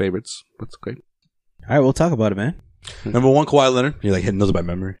my favorites. That's great. All right, we'll talk about it, man. Number one, Kawhi Leonard. You're like hitting those by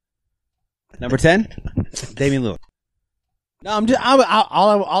memory. Number 10, Damian Lillard. No,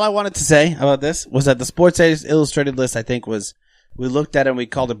 all I wanted to say about this was that the Sports Illustrated list, I think, was we looked at it and we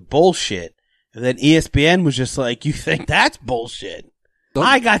called it bullshit, and then ESPN was just like, "You think that's bullshit?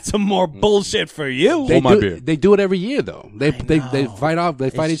 I got some more bullshit for you." They Hold my do, beer. they do it every year though. They know. fight off. They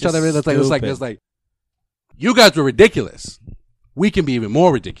fight It's each other. just It's like you guys were ridiculous. We can be even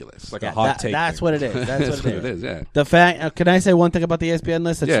more ridiculous. It's like Yeah, a hot take. that's thing. what it is. That's That's what it is. Yeah. The fact, can I say one thing about the ESPN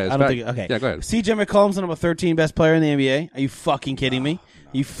list? Yeah, it's I don't fact. think. Okay, Yeah, go ahead. CJ McCollum's the number 13 best player in the NBA. Are you fucking kidding me?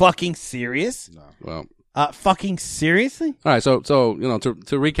 Are you fucking serious? Well, Fucking seriously? all right. So to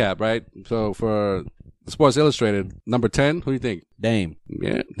recap, right? So for Sports Illustrated, number 10, who do you think? Dame.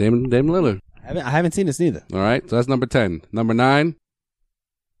 Yeah, Damian Lillard. I haven't seen this neither. All right, so that's number 10. Number 9,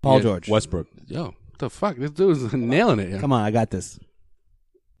 Paul Yeah, George. Westbrook. yo, what the fuck? This dude's nailing it. Come on, I got this.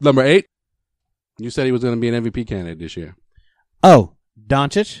 Number 8, you said he was going to be an MVP candidate this year. Oh,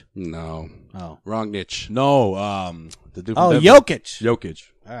 Doncic. No, Oh, wrong niche. No, the dude from oh, Denver. Jokic. Jokic.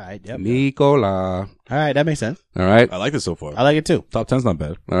 All right, yep. Nicola. All right, that makes sense. All right, I like this so far. I like it too. Top 10's not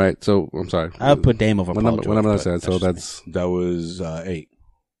bad. all right. So I'm sorry. I would put Dame over What Paul number? George. What number I but said? So just that's That was 8.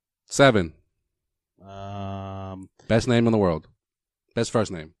 7. me. Best name in the world. Best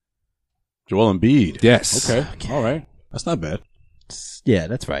first name. Joel Embiid. Yes. Okay. All right. That's not bad. Yeah,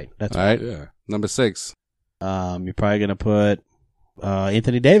 that's right. That's All right. right. Yeah. Number 6. You're probably gonna put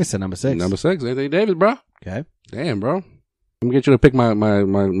Anthony Davis at number 6. Number 6. Anthony Davis, bro. Okay. Damn, bro. I'm gonna get you to pick my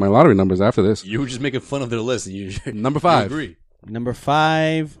lottery numbers after this. You were just making fun of their list. And you Number you 5. agree. Number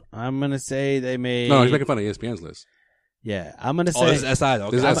 5. I'm gonna say they made. No, he's making fun of ESPN's list. Yeah, I'm gonna Oh, say. this is SI.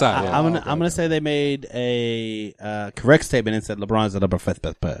 Okay. This is SI, yeah. I'm gonna say they made a correct statement and said LeBron's the number 5th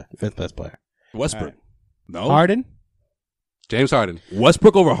best player. Westbrook. All right. No. Harden. James Harden.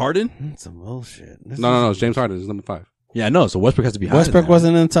 Westbrook over Harden? That's some bullshit. No. It's James Harden. It's number 5. Yeah, no. So Westbrook has to be higher. Westbrook than that.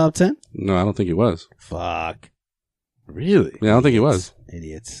 wasn't in the top 10. No, I don't think he was. Fuck. Really? Yeah, I don't think he was.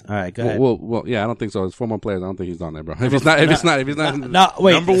 Idiots. All right, go ahead. Well, yeah, I don't think so. It's 4 more players. I don't think he's on there, bro. If he's not, No,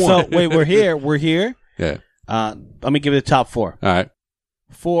 wait. Number So one. wait, we're here. yeah. Let me give you the top 4. All right.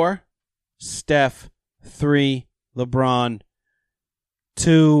 4, Steph. 3, LeBron.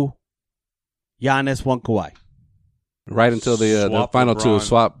 2, Giannis. 1, Kawhi. Right until the Swap final 2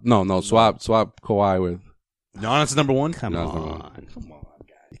 LeBron. swap Kawhi with. Giannis is number 1? Come No, on.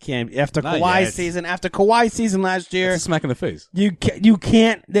 You can't after Not Kawhi yet. season. After Kawhi season last year, That's a smack in the face. you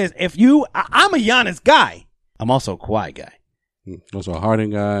can't. There's I'm a Giannis guy. I'm also a Kawhi guy. Also a Harden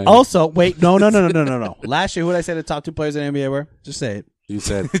guy. Also, wait, no. Last year, who did I say the top 2 players in the NBA were? Just say it. You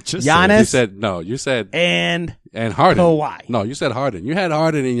said Just Giannis. You said no. You said And Harden. Kawhi. No, you said Harden. You had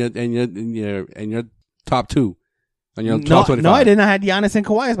Harden in your top 2. On your no, top 25. no, I didn't. I had Giannis and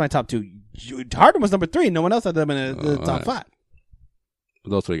Kawhi as my top 2. Harden was number 3. No one else had them in the top alright. 5.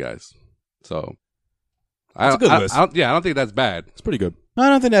 Those 3 guys. So That's a good list. I don't think that's bad. It's pretty good. I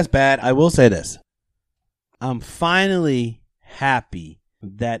don't think that's bad. I will say this. I'm finally happy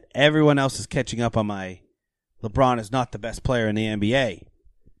that everyone else is catching up on my LeBron is not the best player in the NBA.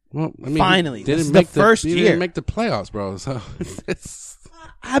 Well, I mean, Finally. he This didn't is make the first he year. didn't make the playoffs, bro. So it's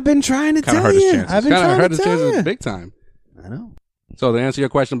I've been trying to Kinda tell hurt his you. chances. I've been kind of trying hurt to his tell chances you. big time. I know. So to answer your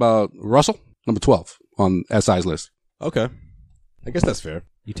question about Russell, number 12 on SI's list. Okay. I guess that's fair.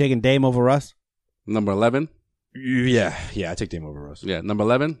 You taking Dame over Russ? Number 11. Yeah. I take Dame over Russ. Yeah, number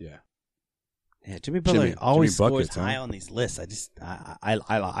 11. Yeah. Yeah, Jimmy Butler Jimmy always scores buckets, huh? high on these lists.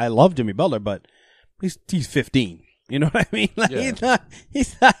 I love Jimmy Butler, but he's 15. You know what I mean? Like Yeah.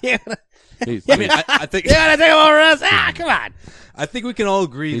 he's not you're gonna, He's, I mean, I think you're gonna take him over us. Come on. I think we can all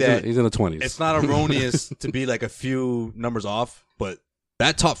agree that he's in the 20s. it's not erroneous to be like a few numbers off, but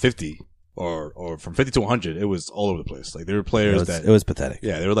that top 50 or from 50 to 100, it was all over the place. Like there were players It was pathetic.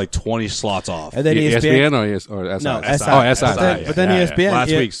 yeah, they were like 20 slots off. And then ESPN or SI? No, SI. Oh, SI. But then Yeah, ESPN. last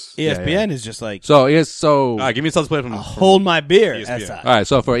week's. ESPN is just like So All right, give me a Celtics player from hold my beer. ESPN. SI. all right.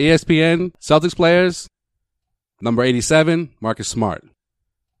 So for ESPN Celtics players, number 87, Marcus Smart.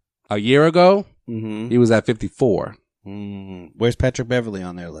 A year ago, Mm-hmm. he was at 54. Where's Patrick Beverly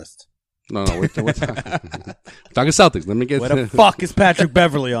on their list? No, we're talking Celtics. Let me get. Where the fuck is Patrick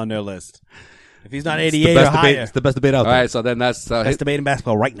Beverly on their list? If he's not 88 or higher, It's the best debate out All there. right, so then that's best debate in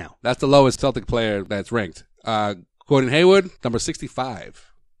basketball right now. that's the lowest Celtic player that's ranked. Gordon Hayward, number 65,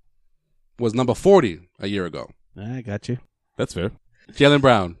 was number 40 a year ago. I got you. That's fair. Jaylen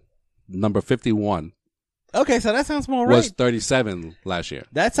Brown, number 51, Okay, so that sounds more was right. 37 last year.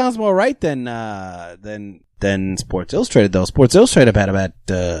 That sounds more right than Sports Illustrated though. Sports Illustrated had about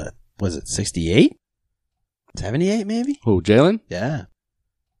was it 68? 78 maybe? Who, Jalen? Yeah.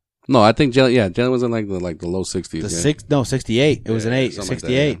 No, I think Jalen was in like the low 60s. The yeah. 68. It was an 8. something like that,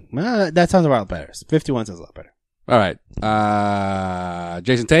 68. Well, that sounds a lot better. 51 sounds a lot better. All right.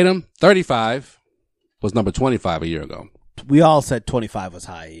 Jason Tatum, 35, was number 25 a year ago. We all said 25 was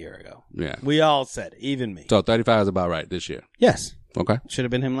high a year ago. Yeah. We all said, even me. So 35 is about right this year. Yes. Okay. Should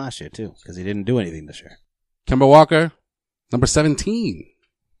have been him last year too, because he didn't do anything this year. Kemba Walker, number 17,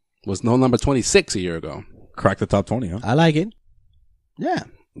 was no number 26 a year ago. Crack the top 20, huh? I like it. Yeah.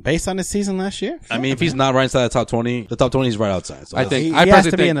 Based on his season last year. I mean, if he's not right inside the top 20, the top 20 is right outside. So I that's- think he I has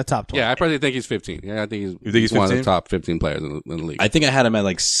personally to be think- in the top 20. Yeah, I personally think he's 15. Yeah, I think he's, You think he's one of the 15? top 15 players in the league. I think I had him at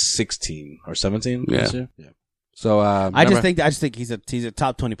like 16 or 17 Yeah. this year. Yeah. So I just think he's a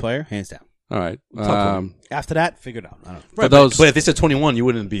top 20 player, hands down. all right. Top 20. After that, figure it out. I don't know. For those, But if they said 21, you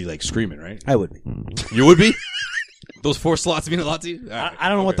wouldn't be like screaming, right? I would be. You would be? Those 4 slots mean a lot to you? All right. I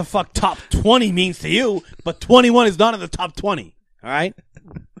don't know what the fuck top 20 means to you, but 21 is not in the top 20. All right?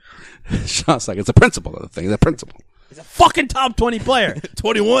 Sean's like, it's a principle of the thing. It's a principle. He's a fucking top 20 player.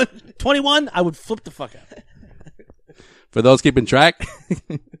 21? 21, I would flip the fuck out. For those keeping track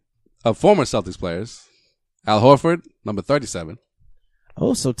of former Celtics players, Al Horford, number 37.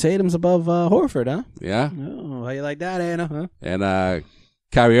 Oh, so Tatum's above Horford, huh? Yeah. Oh, how you like that, Anna? Huh? And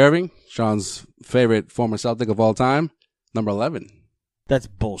Kyrie Irving, Sean's favorite former Celtic of all time, number 11. That's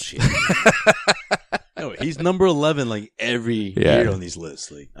bullshit. No, he's number 11 like every Yeah. year on these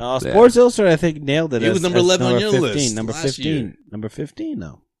lists. Like, Sports Illustrated, I think, nailed it. He was as- number as 11 on number your 15, list Number last 15. year. Number 15,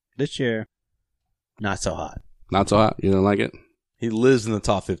 though. This year, not so hot. Not so hot. You didn't like it? he lives in the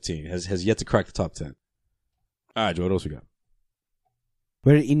top 15. Has yet to crack the top 10. All right, Joe, what else we got?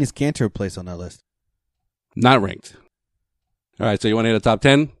 Where did Enes Kanter place on that list? Not ranked. All right, so you want to hit the top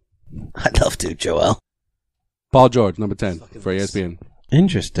 10? I'd love to, Joel. Paul George, number 10 for ESPN.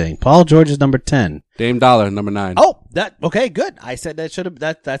 Interesting. Paul George is number 10. Dame Dollar, number 9. Oh, okay, good. I said that should have.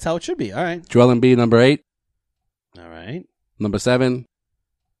 That's how it should be. All right. Joel Embiid, number 8. All right. Number 7,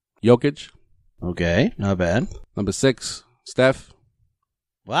 Jokic. Okay, not bad. Number 6, Steph.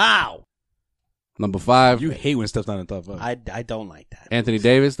 Wow. Number 5, You hate when stuff's not in the top 5. I don't like that. Anthony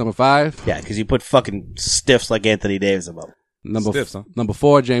Davis. Number 5. Yeah, because you put fucking stiffs like Anthony Davis above. Stiffs, huh? Number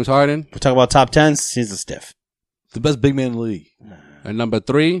 4, James Harden. We're talking about top 10s. He's a stiff. The best big man in the league. And number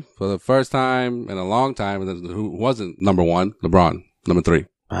 3, for the first time in a long time, who wasn't number 1, LeBron. Number 3.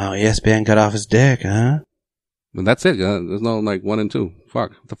 Oh, ESPN cut off his dick, huh? And that's it. There's no like 1 and 2.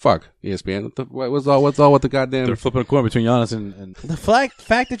 Fuck. What the fuck? ESPN. What's all with the goddamn? They're flipping a coin between Giannis and The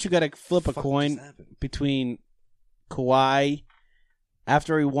fact that you got to flip a coin between Kawhi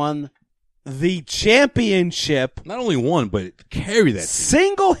after he won the championship, not only one, but carry that team.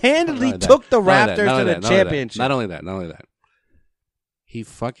 single-handedly Not only that. took the Not only Raptors that. to Not only the that. championship. Not only that. He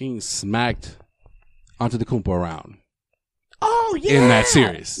fucking smacked Antetokounmpo around Oh, yeah. in that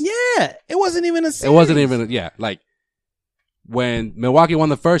series. Yeah. It wasn't even a series. It wasn't even, like when Milwaukee won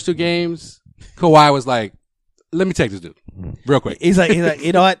the first 2 games, Kawhi was like let me take this dude real quick. He's like,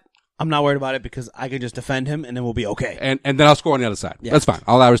 you know what? I'm not worried about it because I can just defend him and then we'll be okay. And then I'll score on the other side. Yeah. That's fine.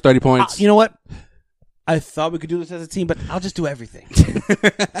 I'll average 30 points. You know what? I thought we could do this as a team, but I'll just do everything.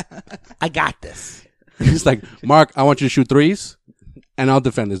 I got this. He's like, Mark, I want you to shoot threes, and I'll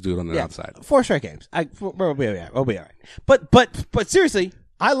defend this dude on the outside. 4 straight games. We'll be all right. But seriously,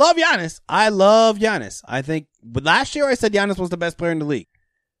 I love Giannis. I think, but last year I said Giannis was the best player in the league.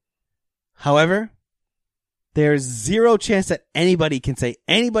 However, there's zero chance that anybody can say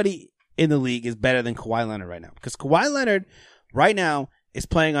anybody in the league is better than Kawhi Leonard right now. Because Kawhi Leonard right now is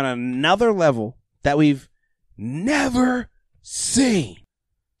playing on another level that we've never seen.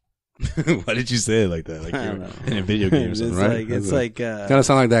 Why did you say it like that? Like I you're don't know. in a video game or something, right? Kind of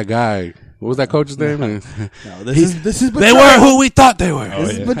sound like that guy. What was that coach's name? No, this is They were who we thought they were.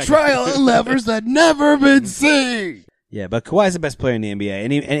 This is betrayal and levers that never been seen. Yeah, but Kawhi's the best player in the NBA.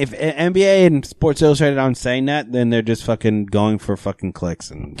 And if NBA and Sports Illustrated aren't saying that, then they're just fucking going for fucking clicks.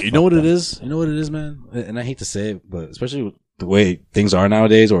 And You know what it is? You know what it is, man? And I hate to say it, but especially with the way things are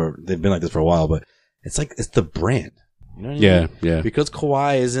nowadays, or they've been like this for a while, but it's like, it's the brand. You know what I mean? Yeah. Because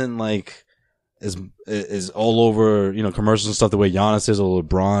Kawhi isn't like, is all over, commercials and stuff the way Giannis is or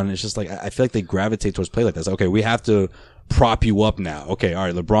LeBron. It's just like, I feel like they gravitate towards play like this. Okay, we have to prop you up now. Okay, all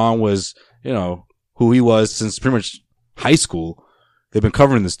right, LeBron was, who he was since pretty much high school. They've been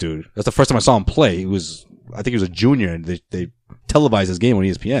covering this dude. That's the first time I saw him play. I think he was a junior, and they televised his game on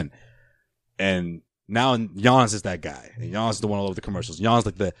ESPN. And now Giannis is that guy. And Giannis is the one all over the commercials. Giannis is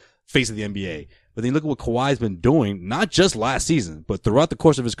like the face of the NBA. But then you look at what Kawhi's been doing, not just last season, but throughout the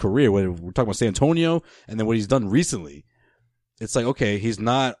course of his career, whether we're talking about San Antonio and then what he's done recently. It's like, okay, he's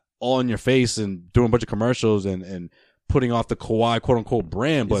not all in your face and doing a bunch of commercials and putting off the Kawhi quote unquote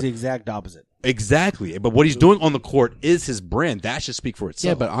brand, but it's the exact opposite. Exactly. But what he's doing on the court is his brand. That should speak for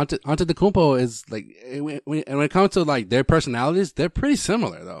itself. Yeah, but Antetokounmpo is like, when it comes to like their personalities, they're pretty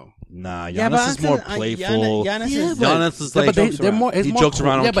similar though. Nah, Giannis is more playful. Giannis is like, they're more. He jokes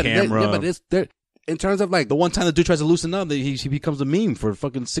around on camera. But they're in terms of like the one time the dude tries to loosen up, he becomes a meme for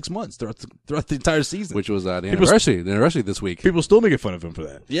fucking 6 months throughout the entire season. Which was the anniversary this week. People still making fun of him for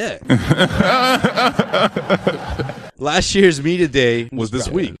that. Yeah. Last year's media day was this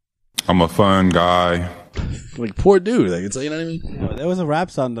week. I'm a fun guy. Like, poor dude. Like, you know what I mean? No, there was a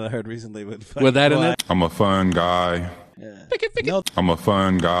rap song that I heard recently with that in it. I'm a fun guy. Yeah. No, I'm a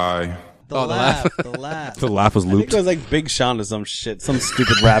fun guy. The laugh. The laugh was I think looped. it was like Big Sean or some shit, some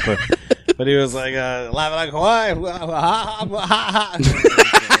stupid rapper. But he was like, laughing like Hawaii.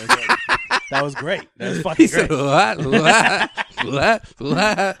 That was great. That was fucking great.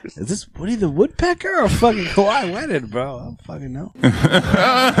 Is this Woody the Woodpecker or fucking Kawhi Leonard, bro? I don't fucking know.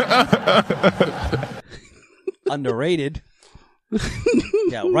 Underrated.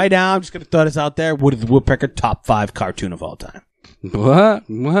 Yeah, right now I'm just going to throw this out there. Woody the Woodpecker, top 5 cartoon of all time. What?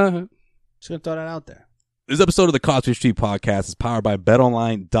 Just going to throw that out there. This episode of the Causeway Street Podcast is powered by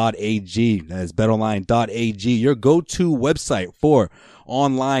BetOnline.ag. That is BetOnline.ag, your go-to website for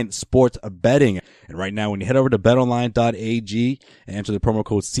online sports betting. And right now, when you head over to BetOnline.ag and enter the promo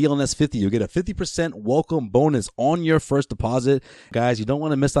code CLNS50, you'll get a 50% welcome bonus on your first deposit. Guys, you don't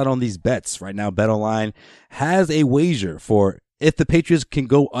want to miss out on these bets. Right now, BetOnline has a wager for if the Patriots can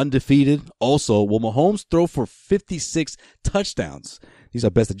go undefeated. Also, will Mahomes throw for 56 touchdowns? These are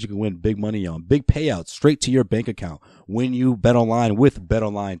bets that you can win big money on. Big payouts straight to your bank account when you bet online with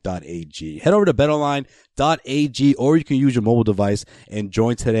betonline.ag. Head over to betonline.ag, or you can use your mobile device and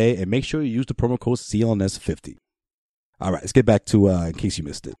join today. And make sure you use the promo code CLNS50. All right, let's get back to in case you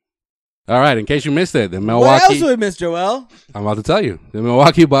missed it. All right, in case you missed it, the Milwaukee. What else we missed, Joel? I'm about to tell you. The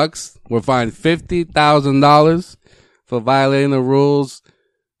Milwaukee Bucks were fined $50,000 for violating the rules,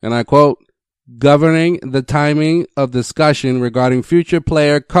 and I quote, governing the timing of discussion regarding future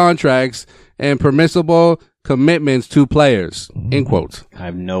player contracts and permissible commitments to players. End quote. I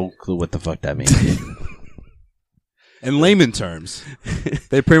have no clue what the fuck that means. In layman terms,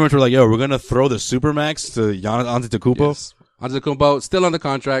 they pretty much were like, yo, we're going to throw the Supermax to Giannis Antetokounmpo. Yes. Antetokounmpo still under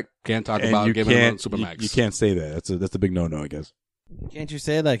contract. Can't talk And about you giving him a can't, Supermax. you can't say that. That's a big no-no, I guess. Can't you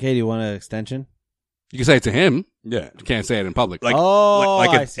say like, hey, do you want an extension? You can say it to him. Yeah. You can't say it in public. Like, Oh,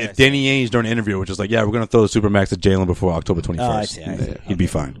 like I if, see, I if see. Danny Ainge during an interview was just like, yeah, we're going to throw the Supermax to Jalen before October 21st. Oh, I see. He'd be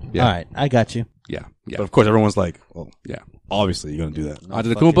fine. Yeah. All right, I got you. Yeah. Yeah. But of course, everyone's like, well, Yeah. obviously you're going to do that.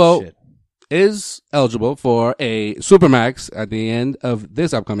 Antetokounmpo Fucking shit. is eligible for a Supermax at the end of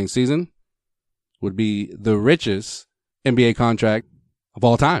this upcoming season. Would be the richest NBA contract of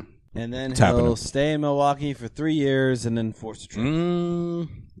all time. And then It's happening. he'll stay in Milwaukee for 3 years and then force a trade.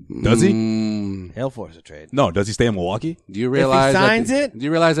 Does he? He'll force a trade. No. Does he stay in Milwaukee? Do you realize signs it? Do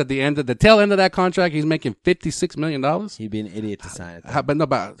you realize at the tail end of that contract, he's making $56 million? He'd be an idiot to sign it.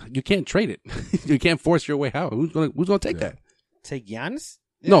 But you can't trade it. You can't force your way out. Who's gonna take that? Take Giannis?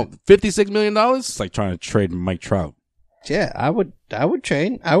 No, $56 million. It's like trying to trade Mike Trout. Yeah, I would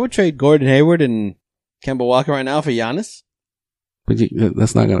trade. I would trade Gordon Hayward and Kemba Walker right now for Giannis. But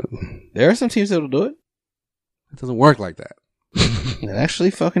that's not gonna. There are some teams that'll do it. It doesn't work like that. It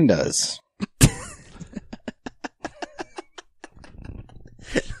actually fucking does.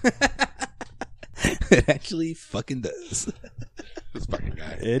 It actually fucking does. This fucking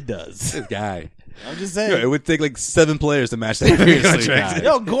guy. It does. This guy. I'm just Yo, saying. it would take like 7 players to match that Seriously, contract. guy.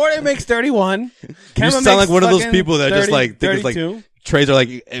 Yo, Gordon makes 31. You Kemba sound makes like one of those fucking people that just like think it's 32. like trades are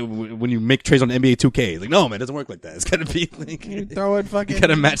like when you make trades on NBA 2K. It's like, no, man, it doesn't work like that. It's gotta be like Throw in fucking. you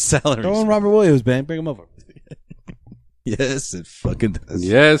gotta match salaries. Throw in Robert Williams, man. Bring him over. Yes, it fucking does.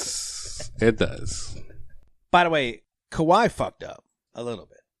 Yes, it does. By the way, Kawhi fucked up a little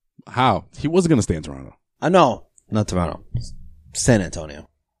bit. How? He wasn't gonna stay in Toronto. I know. Not Toronto. San Antonio.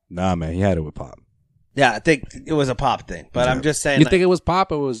 Nah, man, he had it with Pop. Yeah, I think it was a Pop thing. But I'm just saying. You like, think it was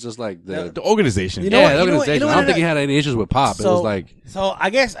Pop or was just like the The organization. You know yeah, what- the organization? I don't think he had any issues with Pop. It was like So I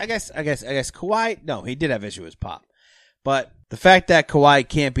guess Kawhi, no, he did have issue with Pop. But the fact that Kawhi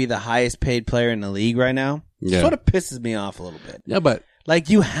can't be the highest paid player in the league right now sort of pisses me off a little bit. yeah, but Like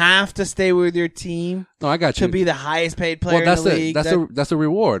you have to stay with your team no, I got you. to be the highest paid player that's in the league. that's the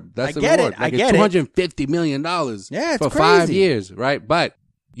reward. That's I the get it. reward. I Like get it. $250 million. Yeah, it's for crazy. 5 years, right? But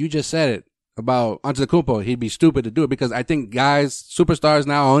you just said it about Antetokounmpo. He'd be stupid to do it because I think superstars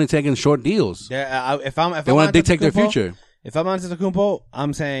now are only taking short deals. If I'm They want to dictate their Antetokounmpo, future. If I'm Antetokounmpo,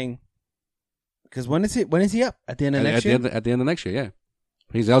 I'm saying because when is he up at the end of next year? At the end of next year, yeah.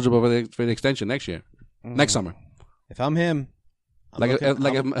 He's eligible for the extension next year, next summer. If I'm him,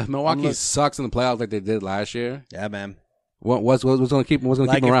 If Milwaukee sucks in the playoffs like they did last year, yeah, man. what's going to keep him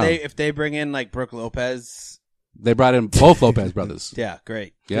Like around? if they bring in like Brooke Lopez, They brought in both Lopez brothers. yeah,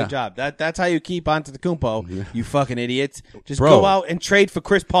 great, Yeah. good job. That's how you keep Antetokounmpo. You fucking idiots. Just Bro. go out and trade for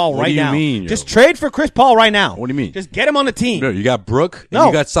Chris Paul What right do you now. mean, yo? Just trade for Chris Paul right now. What do you mean? Just get him on the team. No, you got Brooke and No.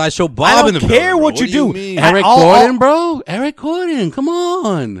 you got Sideshow Bob I in the don't building, care bro. what you do. mean? At Eric all- Gordon, bro. Eric Gordon. Come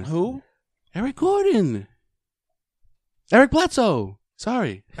on. Who? Eric Gordon. Eric Bledsoe.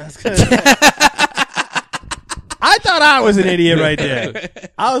 Sorry. I thought I was an idiot right there.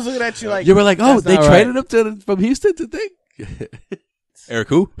 I was looking at you like You were like, oh, that's they not traded right. him from Houston to think. Eric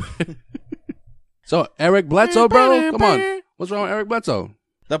who? So Eric Bledsoe, bro. Come on. What's wrong with Eric Bledsoe?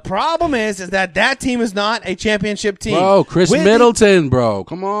 The problem is that team is not a championship team. Bro, Chris With- Middleton, bro.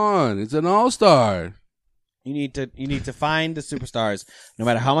 Come on. It's an all-star. You need to find the superstars, no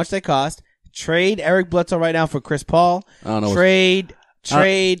matter how much they cost. Trade Eric Bledsoe right now for Chris Paul. I don't know. Trade.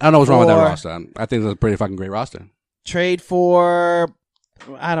 I don't know what's wrong with that roster. I think it's a pretty fucking great roster. Trade for,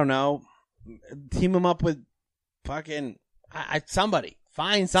 I don't know, team him up with fucking somebody.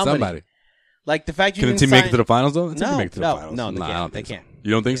 Find somebody. Like the fact you Can the didn't team sign, make it to the finals though? The team No, can make it to the no, finals. no, they Nah, I can't. don't They think so. can't.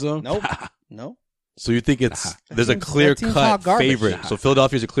 You don't think so? Nope. No. So you think it's there's a team's- clear that team's hot cut garbage. favorite? So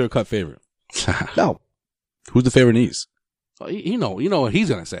Philadelphia's a clear cut favorite. No. Who's the favorite in the East? You know what he's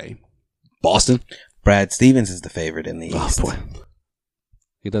gonna say. Boston. Brad Stevens is the favorite in the East. boy.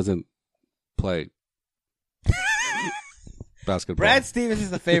 He doesn't play basketball. Brad Stevens is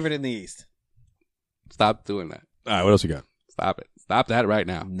the favorite in the East. Stop doing that. All right, what else you got? Stop it. Stop that right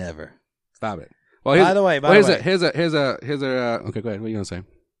now. Never. Stop it. Well, By the way, here's a. Okay, go ahead. What are you gonna say?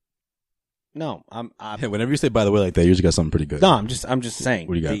 No, I'm Yeah, whenever you say by the way like that, you usually got something pretty good. no, I'm just saying.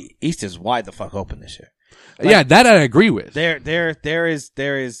 What do you got? The East is wide the fuck open this year. Yeah, that I agree with. There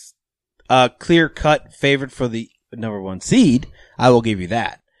is a clear cut favorite for the number 1 seed. I will give you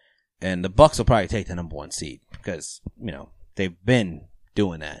that, and the Bucks will probably take the number 1 seed because they've been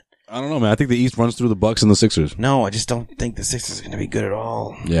doing that. I don't know, man. I think the East runs through the Bucks and the Sixers. No, I just don't think the Sixers are going to be good at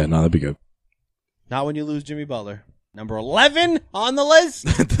all. Yeah, no, that'd be good. Not when you lose Jimmy Butler, number 11 on the list.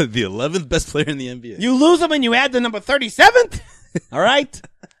 the 11th best player in the NBA. You lose him and you add the number 37th. All right.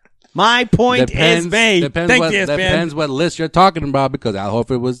 My point is made. Depends what list you're talking about because Al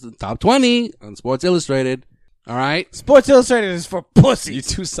Horford was the top 20 on Sports Illustrated. All right. Sports Illustrated is for pussies. You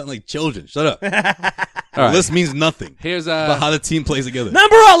two sound like children. Shut up. All The right. list means nothing. Here's about how the team plays together.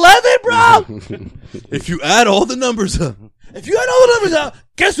 Number 11, bro. If you add all the numbers up,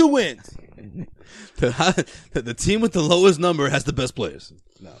 Guess who wins? the team with the lowest number has the best players.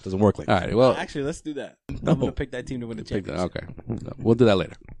 No, it doesn't work like All that. right. Well, Actually, let's do that. I'm going to pick that team to win the championship. okay. We'll do that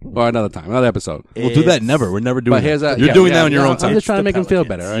later or another time, another episode. We'll do that never. We're never doing But here's that. a, You're yeah, doing yeah, that on your yeah, own time. I'm just trying to make him feel Pelicans.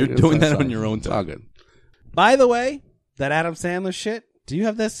 better. Right? You're doing It's that all- on your own It's all time. good. By the way, that Adam Sandler shit, Do you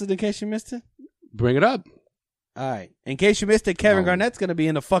have this in case you missed it? Bring it up. All right. In case you missed it, Kevin Garnett's going to be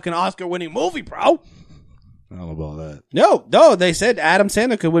in a fucking Oscar-winning movie, bro. I don't know about that. No. They said Adam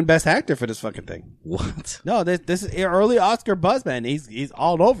Sandler could win Best Actor for this fucking thing. What? No, this is early Oscar buzz, man. He's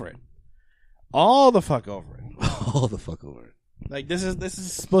all over it. All the fuck over it. All the fuck over it. Like, this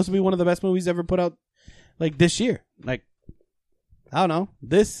is supposed to be one of the best movies ever put out, like, this year. Like, I don't know.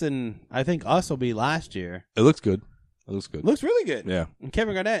 This and I think Us will be last year. It looks good. It looks good. Looks really good. Yeah. And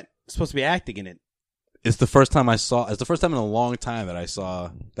Kevin Garnett is supposed to be acting in it. It's the first time it's the first time in a long time that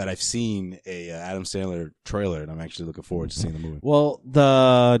I've seen a Adam Sandler trailer, and I'm actually looking forward to seeing the movie. Well,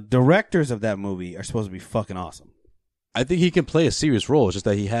 the directors of that movie are supposed to be fucking awesome. I think he can play a serious role. It's just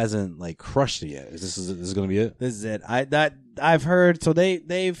that he hasn't like crushed it yet. Is this going to be it? This is it. I've heard. So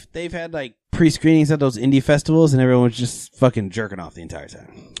they've had like pre-screenings at those indie festivals, and everyone was just fucking jerking off the entire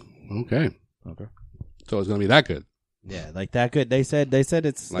time. Okay. So it's gonna be that good. Yeah, like that good. They said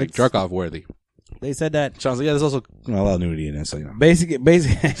it's Like jerk off worthy. They said that. Sounds like there's also a lot of nudity in it. So Basically, they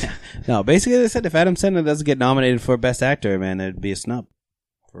said if Adam Sandler doesn't get nominated for Best Actor, man, it'd be a snub.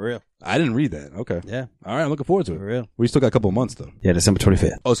 For real. I didn't read that. Okay. Yeah. All right. I'm looking forward to it. For real. We still got a couple of months though. Yeah, December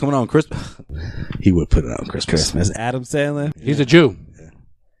 25th. Oh, it's coming out on Christmas. He would put it out on Christmas. Adam Sandler. He's a Jew.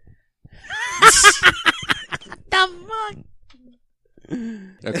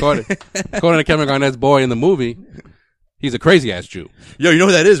 According to Kevin Garnett's boy in the movie, he's a crazy ass Jew. Yo, you know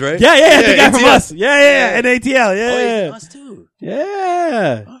who that is, right? Yeah, the guy from ATL. Us. Yeah, and ATL. Yeah. Us too.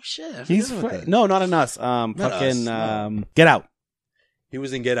 Yeah. Oh shit. He's no, not in Us. Fucking Us, Get Out. He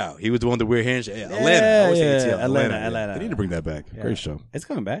was in Get Out. He was the one with the weird handshake. Atlanta. Yeah, I always say yeah. ATL. Atlanta. They need to bring that back. Yeah. Great show. It's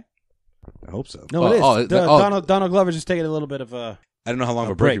coming back. I hope so. No, it is. Donald Glover's just taking a little bit of a. I don't know how long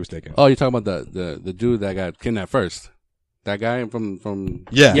of a break. break he was taking. Oh, you're talking about the dude that got kidnapped first. That guy from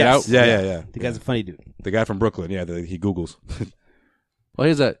Yeah. Get Out? Yeah. The guy's a funny dude. The guy from Brooklyn. Yeah, he Googles.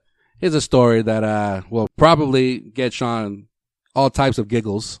 Well, here's a story that will probably get Sean all types of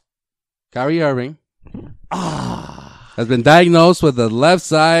giggles. Kyrie Irving has been diagnosed with a left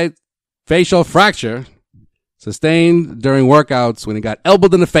side facial fracture sustained during workouts when he got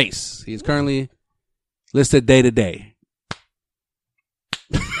elbowed in the face. He's currently listed day to day.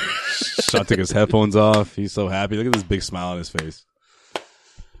 Sean took his headphones off. He's so happy. Look at this big smile on his face.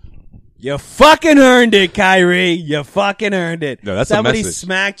 You fucking earned it, Kyrie. You fucking earned it. No, that's a Somebody message.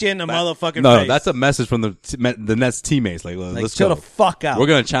 smacked you in the motherfucking face. No, that's a message from the Nets teammates. Like let's chill go. the fuck out. We're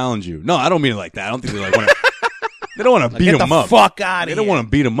gonna challenge you. No, I don't mean it like that. I don't think they like want to. They don't want to beat Get him the up. fuck out of They here. don't want to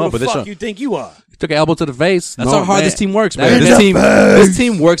beat him Who up, the but fuck they're you think you are? He took an elbow to the face. That's how hard this team works, man. That's This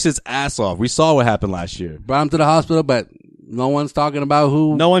team works its ass off. We saw what happened last year. Brought him to the hospital, but no one's talking about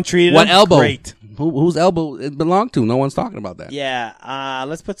who. No one treated what him elbow. great. Whose elbow it belonged to? No one's talking about that. Yeah,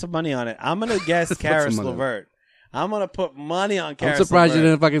 let's put some money on it. I'm gonna guess Karis some money. LeVert. I'm gonna put money on Karis. I'm surprised you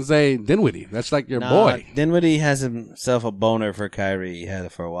LeVert. didn't fucking say Dinwiddie. That's like your boy. Dinwiddie has himself a boner for Kyrie. He had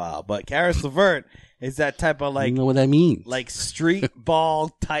it for a while, but Karis LeVert is that type of You know what that means? like street ball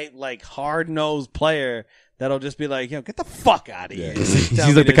type, like hard nosed player that'll just be like, yo, get the fuck out of here.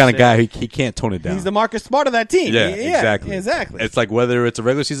 He's like the kind of guy he can't tone it down. He's the Marcus Smart of that team. Yeah, exactly. It's like whether it's a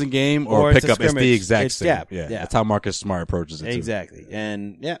regular season game or Or it's a pickup, it's the scrimmage. exact It's- same. yeah. That's how Marcus Smart approaches it. Too. Exactly.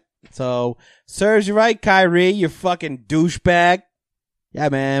 And yeah. So serves you right, Kyrie, you fucking douchebag. Yeah,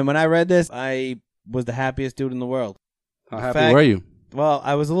 man. When I read this, I was the happiest dude in the world. How In happy fact- were you? Well,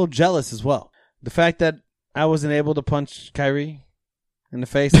 I was a little jealous as well. The fact that I wasn't able to punch Kyrie in the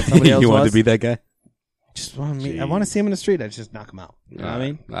face that somebody else You wanted was. to be that guy? Just want to I want to see him in the street. I just knock him out. You know what I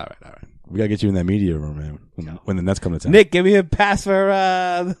mean? All right. We gotta get you in that media room, man. When the Nets come to town. Nick, give me a pass for.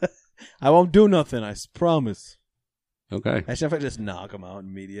 I won't do nothing. I promise. Okay. Actually, if I just knock him out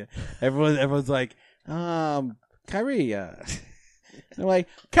in media, everyone's like, Kyrie. They're like,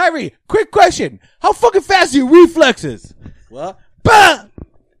 Kyrie. Quick question: how fucking fast are your reflexes? What? Bah!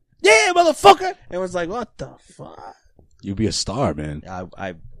 Yeah, motherfucker. Everyone's like, what the fuck? You'd be a star, man.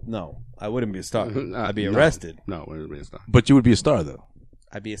 No, I wouldn't be a star. I'd be No. arrested. No, it would be a star. But you would be a star, though.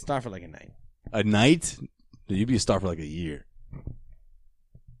 I'd be a star for like a night. A night? You'd be a star for like a year.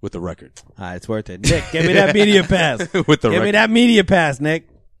 With the record. It's worth it. Nick, give me that media pass. With the Give me record. that media pass, Nick.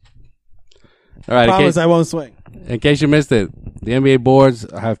 All right. Promise I won't swing. In case you missed it, the NBA boards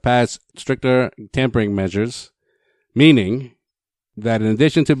have passed stricter tampering measures, meaning that in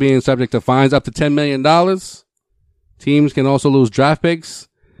addition to being subject to fines up to $10 million, teams can also lose draft picks,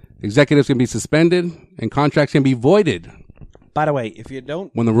 executives can be suspended, and contracts can be voided By the way, if you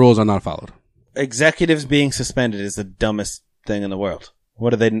don't, when the rules are not followed. executives being suspended is the dumbest thing in the world. What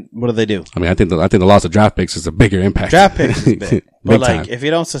do they do? I mean, I think the loss of draft picks is a bigger impact. Draft picks is big. But Big like, time. if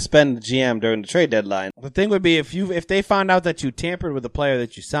you don't suspend the GM during the trade deadline, the thing would be if they found out that you tampered with the player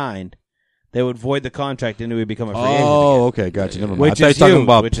that you signed, they would void the contract and it would become a free agent. Oh, okay, gotcha. Never mind. Which I thought is you were talking huge,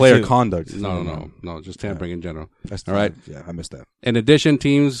 about which is player huge. conduct. No, just tampering in general. That's All right. Yeah, I missed that. In addition,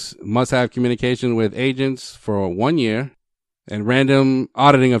 teams must have communication with agents for 1 year, and random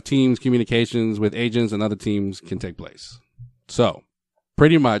auditing of teams' communications with agents and other teams can take place. So,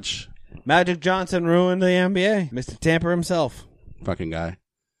 pretty much, Magic Johnson ruined the NBA. Mr. Tamper himself. fucking guy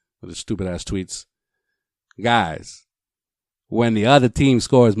with his stupid ass tweets. Guys, when the other team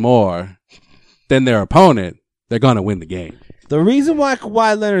scores more than their opponent, they're gonna win the game. The reason why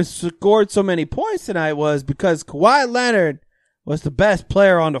Kawhi Leonard scored so many points tonight was because Kawhi Leonard was the best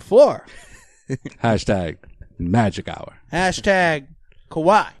player on the floor. Hashtag Magic Hour. Hashtag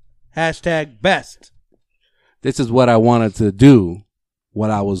Kawhi. Hashtag best. This is what I wanted to do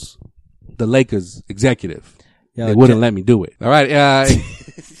when I was the Lakers executive. Yo, They wouldn't let me do it. All right.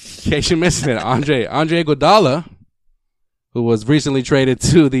 In case you're missing it, Andre Iguodala, who was recently traded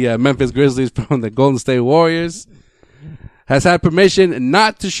to the Memphis Grizzlies from the Golden State Warriors, has had permission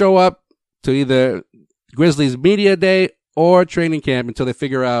not to show up to either Grizzlies media day or training camp until they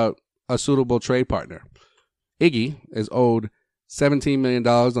figure out a suitable trade partner. Iggy is owed $17 million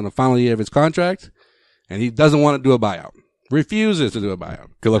on the final year of his contract, and he doesn't want to do a buyout. Refuses to do a buyout.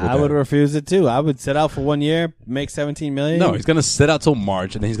 Good luck with I that. would refuse it too. I would sit out for 1 year, make $17 million. No, he's gonna sit out till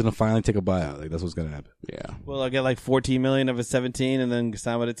March, and then he's gonna finally take a buyout. Like that's what's gonna happen. Yeah. Well, I'll get like $14 million of his 17 and then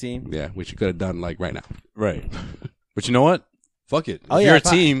sign with a team. Yeah, which you could have done like right now. Right. But you know what? Fuck it. Oh, If yeah, you're a if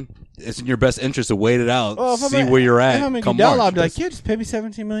I- team, it's in your best interest to wait it out, Well, see where you're at. If I'm in come Iguodala, March. I'd be like, yeah, just pay me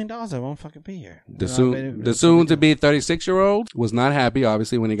 $17 million. I won't fucking be here. The soon to be 36-year-old was not happy,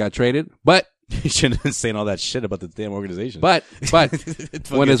 obviously, when he got traded. But You shouldn't have been saying all that shit about the damn organization.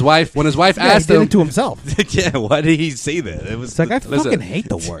 when his wife Yeah, asked he did him it to himself. yeah, why did he say that? It was. It's like, I Listen. fucking hate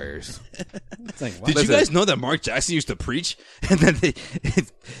the Warriors. It's like, wow. Did you guys know that Mark Jackson used to preach, and then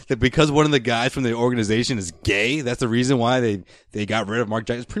that because one of the guys from the organization is gay, that's the reason why they got rid of Mark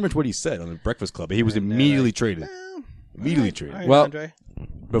Jackson? That's pretty much what he said on the Breakfast Club. He was immediately traded. Immediately traded. All right, Well- Andre.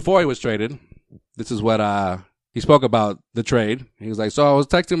 before he was traded, this is what he spoke about the trade. He was like, so I was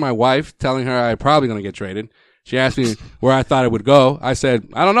texting my wife telling her I'm probably going to get traded. She asked me where I thought it would go. I said,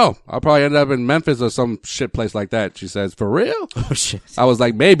 I don't know. I'll probably end up in Memphis or some shit place like that. She says, for real? Oh shit! I was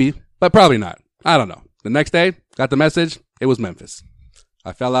like, maybe, but probably not. I don't know. The next day, got the message. It was Memphis.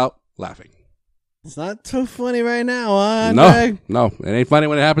 I fell out laughing. It's not too funny right now, huh? No, Andre? no. It ain't funny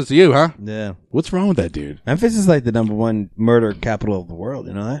when it happens to you, huh? Yeah. What's wrong with that dude? Memphis is like the #1 murder capital of the world.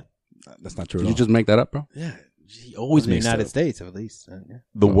 You know that? That's not true. Did at you all. just make that up, bro? Yeah, he always the makes United stuff. States, at least. Yeah.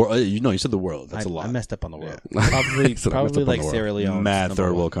 The world. You said the world. That's a lot. I messed up on the world. Yeah. Probably, So I messed probably up on like the world. Sierra Leone. Mad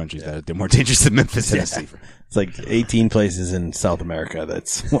third world countries that they're more dangerous than Memphis, Tennessee. It's like 18 places in South America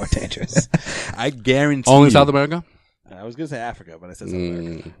that's more dangerous. I guarantee. Only you, South America? I was gonna say Africa, but I said South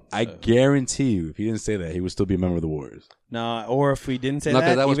America. I guarantee you, if he didn't say that, he would still be a member of the Warriors. No, or if we didn't say No, 'cause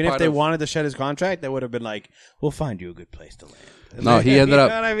that, that was even if part they of- wanted to shut his contract, they would have been like, "We'll find you a good place to land." No, he ended you up-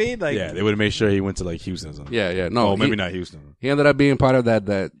 know what I mean? Like, Yeah, they would have made sure he went to like Houston or something. Yeah. No, Oh, maybe not Houston. He ended up being part of that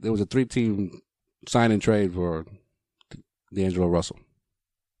there was a 3-team sign and trade for D'Angelo Russell.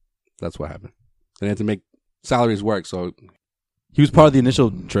 That's what happened. They had to make salaries work, so He was part of the initial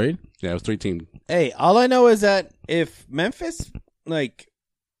trade. yeah, it was 3-team. Hey, all I know is that if Memphis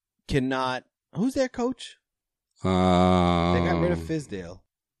cannot, who's their coach? They got rid of Fizdale.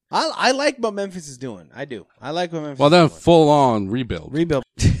 I like what Memphis is doing. I do. I like what Memphis. Well, is then doing. full on rebuild. Rebuild.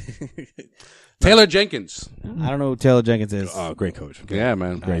 Taylor Jenkins. I don't know who Taylor Jenkins is. Oh, great coach. Yeah,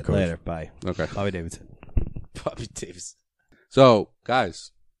 man. All right, coach. later. Bye. Okay. Bobby Davidson. Bobby Davis. So,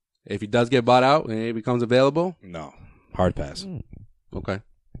 guys, if he does get bought out and he becomes available, No, hard pass. okay.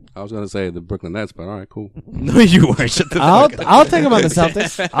 I was gonna say the Brooklyn Nets, but all right, cool. No, you weren't. Shut the fuck up. I'll take him on the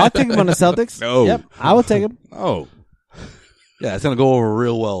Celtics. I'll take him on the Celtics. No. Yep, I will take him. Oh, yeah, it's gonna go over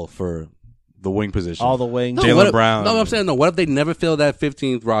real well for the wing position. All the wings. Jaylen what if- Brown. No, I'm saying no. What if they never fill that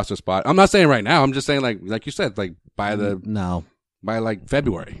 15th roster spot? I'm not saying right now. I'm just saying like you said, like by No. like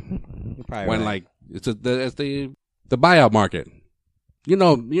February, You're probably when right. like it's the buyout market. You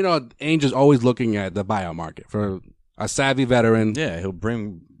know, Ainge is always looking at the buyout market for a savvy veteran. Yeah, he'll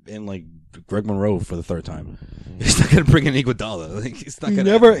bring in like Greg Monroe for the third time. He's not gonna bring in Iguodala. Like, he's not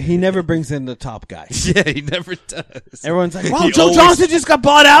gonna. he never brings in the top guys. Yeah, he never does. Everyone's like, "Well, He Joe always- Johnson just got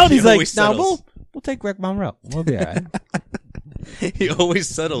bought out." he He's like, always "No, settles. we'll take Greg Monroe. We'll be all right." He always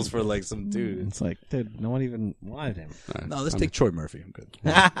settles for like some dude. It's like, dude, no one even wanted him. No, let's take Troy Murphy. I'm good.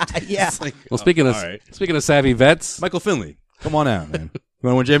 Yeah. It's like, Well, speaking all right. of savvy vets, Michael Finley, come on out, man. You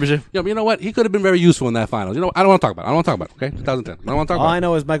want to win a championship? Yeah, but you know what? He could have been very useful in that finals. You know, I don't want to talk about it. Okay, 2010. I don't want to talk All about I it.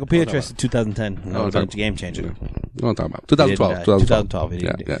 know is Michael Pietrus in 2010. That was a game changer. I don't want to talk about it. 2012. 2012.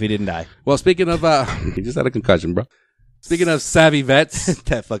 Yeah. If he didn't die. Well, speaking of, he just had a concussion, bro. Speaking of savvy vets,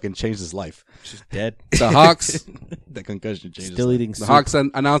 That fucking changed his life. She's dead. the Hawks, That concussion changed Still his eating the soup. Hawks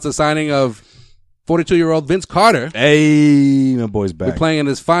announced the signing of 42-year-old Vince Carter. life. Hey, my boy's We're back. playing in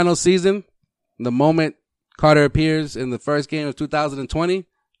his final season. The moment Carter appears in the first game of 2020,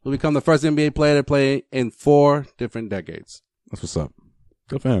 he'll become the first NBA player to play in 4 different decades. That's what's up.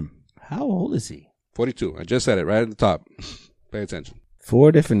 Good for him. How old is he? 42. I just said it right at the top. Pay attention.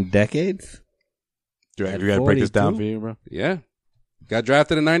 4 different decades? You At got to break this down 42? for you, bro? Yeah. Got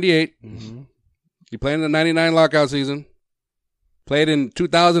drafted in 98. He played in the 99 lockout season. Played in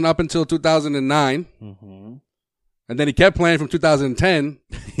 2000 up until 2009. And then he kept playing from 2010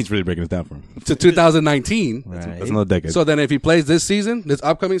 He's really breaking this down for him. to 2019. Right. That's another decade. So then if he plays this season, this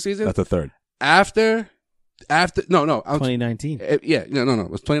upcoming season, That's a third. after, no, 2019. yeah, no, it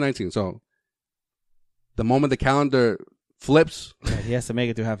was 2019. So the moment the calendar flips, Yeah, he has to make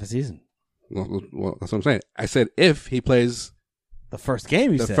it through half a season. well, that's what I'm saying. I said if he plays The first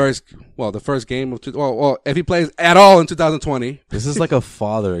game, you the said. first game of, if he plays at all in 2020, This is like a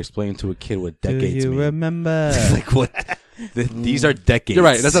father explaining to a kid what Do decades you mean. remember? Like what? These are decades. you're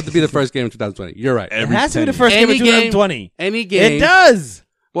right. It doesn't have to be the first game in 2020. You're right. It has to be the 10 first game of Any game- 2020. Any game. It does.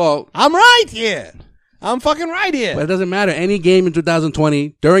 Well, I'm right here. I'm fucking right here. but it doesn't matter. Any game in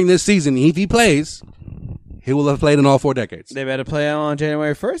 2020 during this season, if he plays, he will have played in all 4 decades. They better play on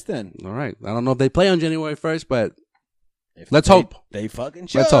January 1st then. All right. I don't know if they play on January 1st, but If let's they- hope. They fucking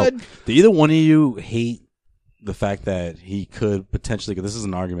should. Let's hope. Do either one of you hate the fact that he could potentially, because this is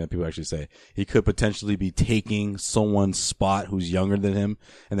an argument people actually say, he could potentially be taking someone's spot who's younger than him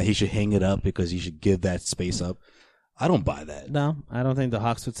and that he should hang it up because he should give that space up? I don't buy that. No, I don't think the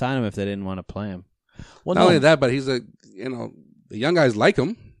Hawks would sign him if they didn't want to play him. Well, not only that, but he's the young guys like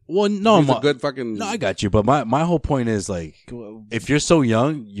him. Well, no, He's a good fucking. No, I got you. But my whole point is like, if you're so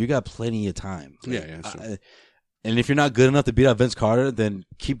young, you got plenty of time. Like, Yeah, sure. and if you're not good enough to beat out Vince Carter, then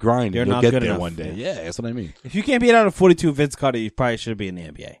keep grinding. You're You'll not get good there enough. one day. Yeah, that's what I mean. If you can't beat out a 42 Vince Carter, you probably should be in the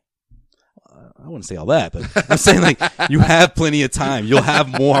NBA. I wouldn't say all that, but I'm saying like you have plenty of time. You'll have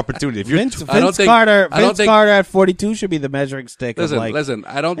more opportunity. If you're Vince I don't think- Carter I don't think- Carter at 42 should be the measuring stick Listen, of like, listen.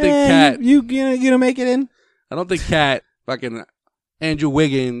 I don't think eh, Cat. you gonna make it in? I don't think Cat, fucking Andrew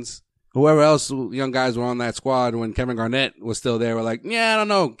Wiggins, whoever else young guys were on that squad when Kevin Garnett was still there, were like, yeah, I don't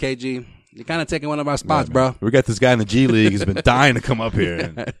know, KG. You're kind of taking one of our spots, bro. We got this guy in the G League who's been dying to come up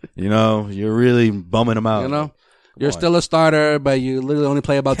here. And, you're really bumming him out. You know, you're still a starter, but you literally only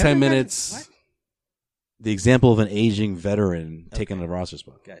play about 10 minutes. The example of an aging veteran taking the roster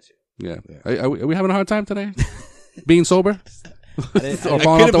spot. Gotcha. Yeah. Are we having a hard time today? Being sober? Or I falling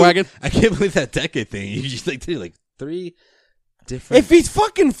off can't the wagon? I can't believe that decade thing. You just like 3 different. If he's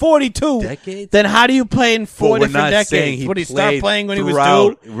fucking 42, Decades? then how do you play in 4 But we're different not saying decades? he Would he start played playing when he was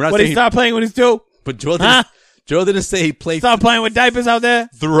throughout. 2? We're not Would saying he he- start playing when he was 2? But Joel didn't say he played Start playing with diapers out there?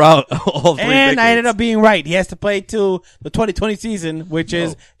 throughout all 3 And decades. I ended up being right. He has to play till the 2020 season, which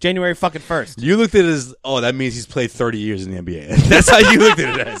is January fucking 1st. You looked at it as, that means he's played 30 years in the NBA. That's how you looked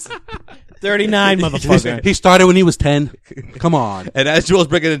at it as. 39, motherfucker. He started when he was 10. Come on. And as Joel's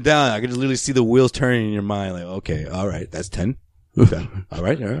breaking it down, I could just literally see the wheels turning in your mind. Like, okay, all right, that's 10. Okay. All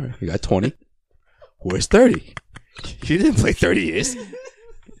right. You got 20. Where's 30? He didn't play 30 years.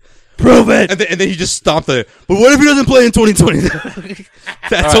 Prove it. And then he just stomped it. But what if he doesn't play in 2020?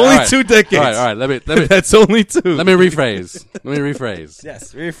 That's All right, only all right. 2 decades. All right. Let me That's only 2. let me rephrase.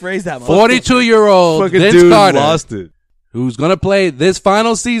 Yes, rephrase that. 42-year-old Fucking Vince dude Carter, lost it. who's gonna play this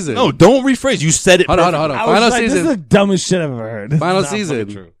final season. No, don't rephrase. You said it. Hold on. perfectly. I was Final like, season. this is the dumbest shit I've ever heard. This Final is not fucking season.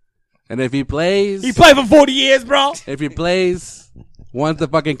 true. And if he plays, He played for 40 years, bro. if he plays, once the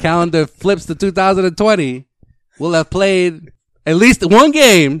fucking calendar flips to 2020, we'll have played at least one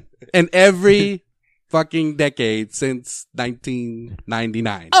game in every fucking decade since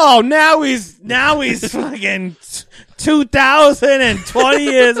 1999. Oh, now he's fucking 2020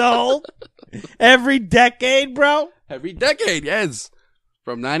 years old. Every decade, bro. Every decade, yes.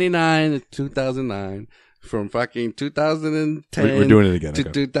 From 99 to 2009. From fucking 2010 We're doing it again. to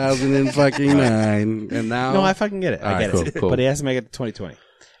Okay. 2009. And now. No, I fucking get it. All I right, get it. cool. But he has to make it to 2020.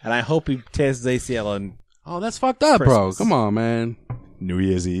 And I hope he tears his ACL on Oh, that's fucked up, bro. Christmas. Come on, man. New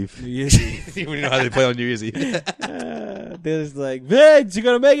Year's Eve. New Year's Eve. You know how they play on New Year's Eve. They're just like, Vince, you're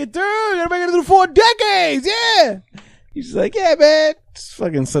gonna make it through. You're gonna make it through 4 decades. Yeah. He's just like, yeah, man. Just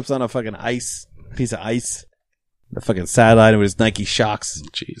fucking slips on a fucking piece of ice. The fucking sideline with his Nike Shocks.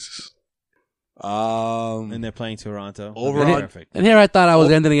 Jesus. And they're playing Toronto. Over Okay, on- perfect. And here I thought I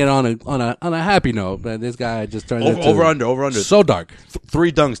was ending it on a happy note, but this guy just turned it over under. so dark.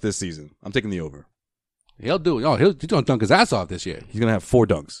 3 dunks this season. I'm taking the over. He'll do. Oh, he's gonna dunk his ass off this year. He's gonna have 4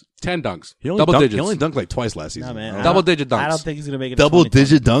 dunks. 10 dunks. He only Double dunked, digits. He only dunked like twice last season. No, man. Oh. Double-digit dunks. I don't think he's going to make it to Double 2020.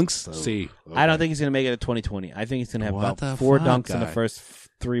 digit dunks. See, I don't think he's going to make it to 2020. I think he's going to have What about the 4 fuck, dunks in the guy? first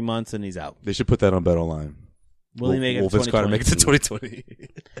 3 months, and he's out. They should put that on Bet Online. Will he make it Will to Vince Carter 2020? make it to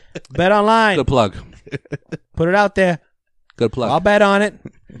 2020? Bet online. good plug. Put it out there. Good plug. I'll bet on it.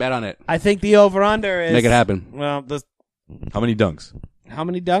 Bet on it. I think the over-under is... Make it happen. Well, How many dunks? how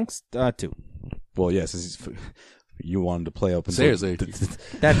many dunks? 2. Well, yes. You wanted to play up until Seriously.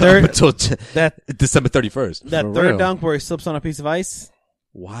 That third... until that December 31st. that For third real. dunk where he slips on a piece of ice.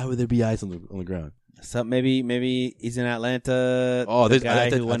 Why would there be ice on the ground? So maybe he's in Atlanta. Oh, the this guy I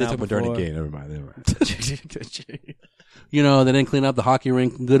who went out talking about during the before. game. Never mind. You know, they didn't clean up the hockey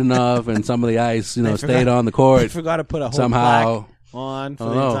rink good enough, and some of the ice, They stayed on the He court. forgot to put a whole Somehow. plaque on for I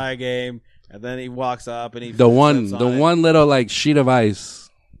the don't know. entire game, and then he walks up and he The slips on it. one little like sheet of ice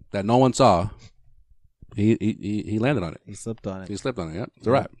that no one saw. He landed on it. He slipped on it. He slipped on it. Yeah, it's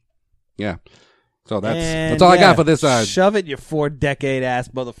a wrap. Yeah. So And, that's all I got for this Shove it, you 4-decade ass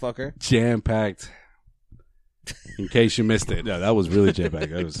motherfucker. jam packed. In case you missed it, Yeah, that was really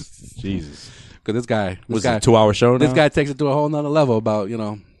jam-packed. That was Jesus. because this guy, Was it a 2-hour show now? this guy takes it to a whole nother level about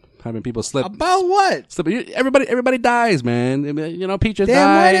having people slip. About what? slip. Everybody dies, man. Peaches Damn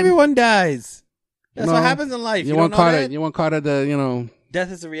died. right, everyone dies. That's You what know, happens in life. You You want don't know Carter? that? Oh, You want Carter to Death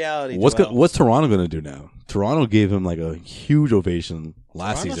is a reality. What's Joel. what's Toronto going to do now? Toronto gave him like a huge ovation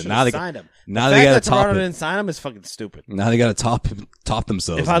last Toronto season. should've Now they signed him. now The they fact got that to top Toronto it. didn't sign him is fucking stupid. Now they got to top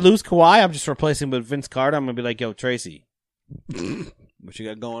themselves. If I lose Kawhi, I'm just replacing him with Vince Carter. I'm gonna be like, yo, Tracy, what you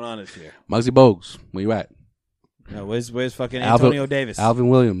got going on this year? Muggsy Bogues, where you at? No, where's fucking Antonio Davis? Alvin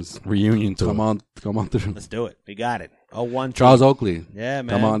Williams, reunion tour. come on through. Let's do it. We got it. Oh, one. Charles Oakley, Yeah, man.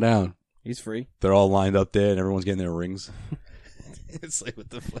 come on down. He's free. They're all lined up there, and everyone's getting their rings. It's like what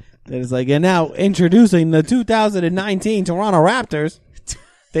the fuck? It's like, and now introducing the 2019 Toronto Raptors.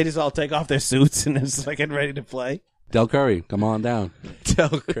 They just all take off their suits and it's like getting ready to play. Del Curry, come on down.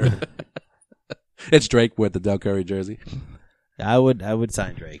 Del Curry. It's Drake with the Del Curry jersey. I would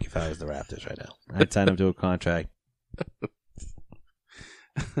sign Drake if I was the Raptors right now. I'd sign him to a contract.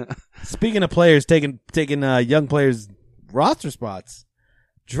 Speaking of players taking young players roster spots,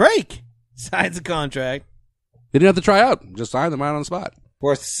 Drake signs a contract They didn't have to try out; just signed them right on the spot.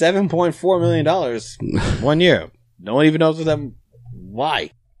 worth $7.4 million 1 year. No one even knows what that.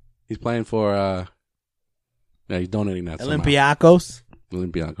 Why? He's playing for. He's donating that. somehow. Olympiacos.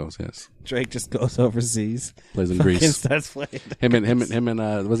 Olympiacos, yes. Drake just goes overseas. Plays in Fucking Greece. starts playing. Him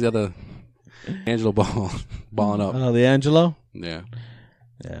and what's the other? Angelo balling up. Oh, the Angelo. Yeah,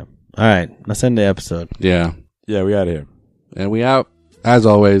 Yeah. All right. Let's end the episode. yeah. Yeah, we out of here. And we out as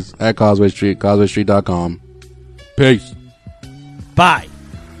always at Causeway Street, CausewayStreet.com. Peace. Bye.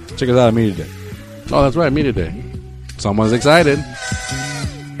 Check us out at Media Day. Oh, that's right, Media Day. Someone's excited.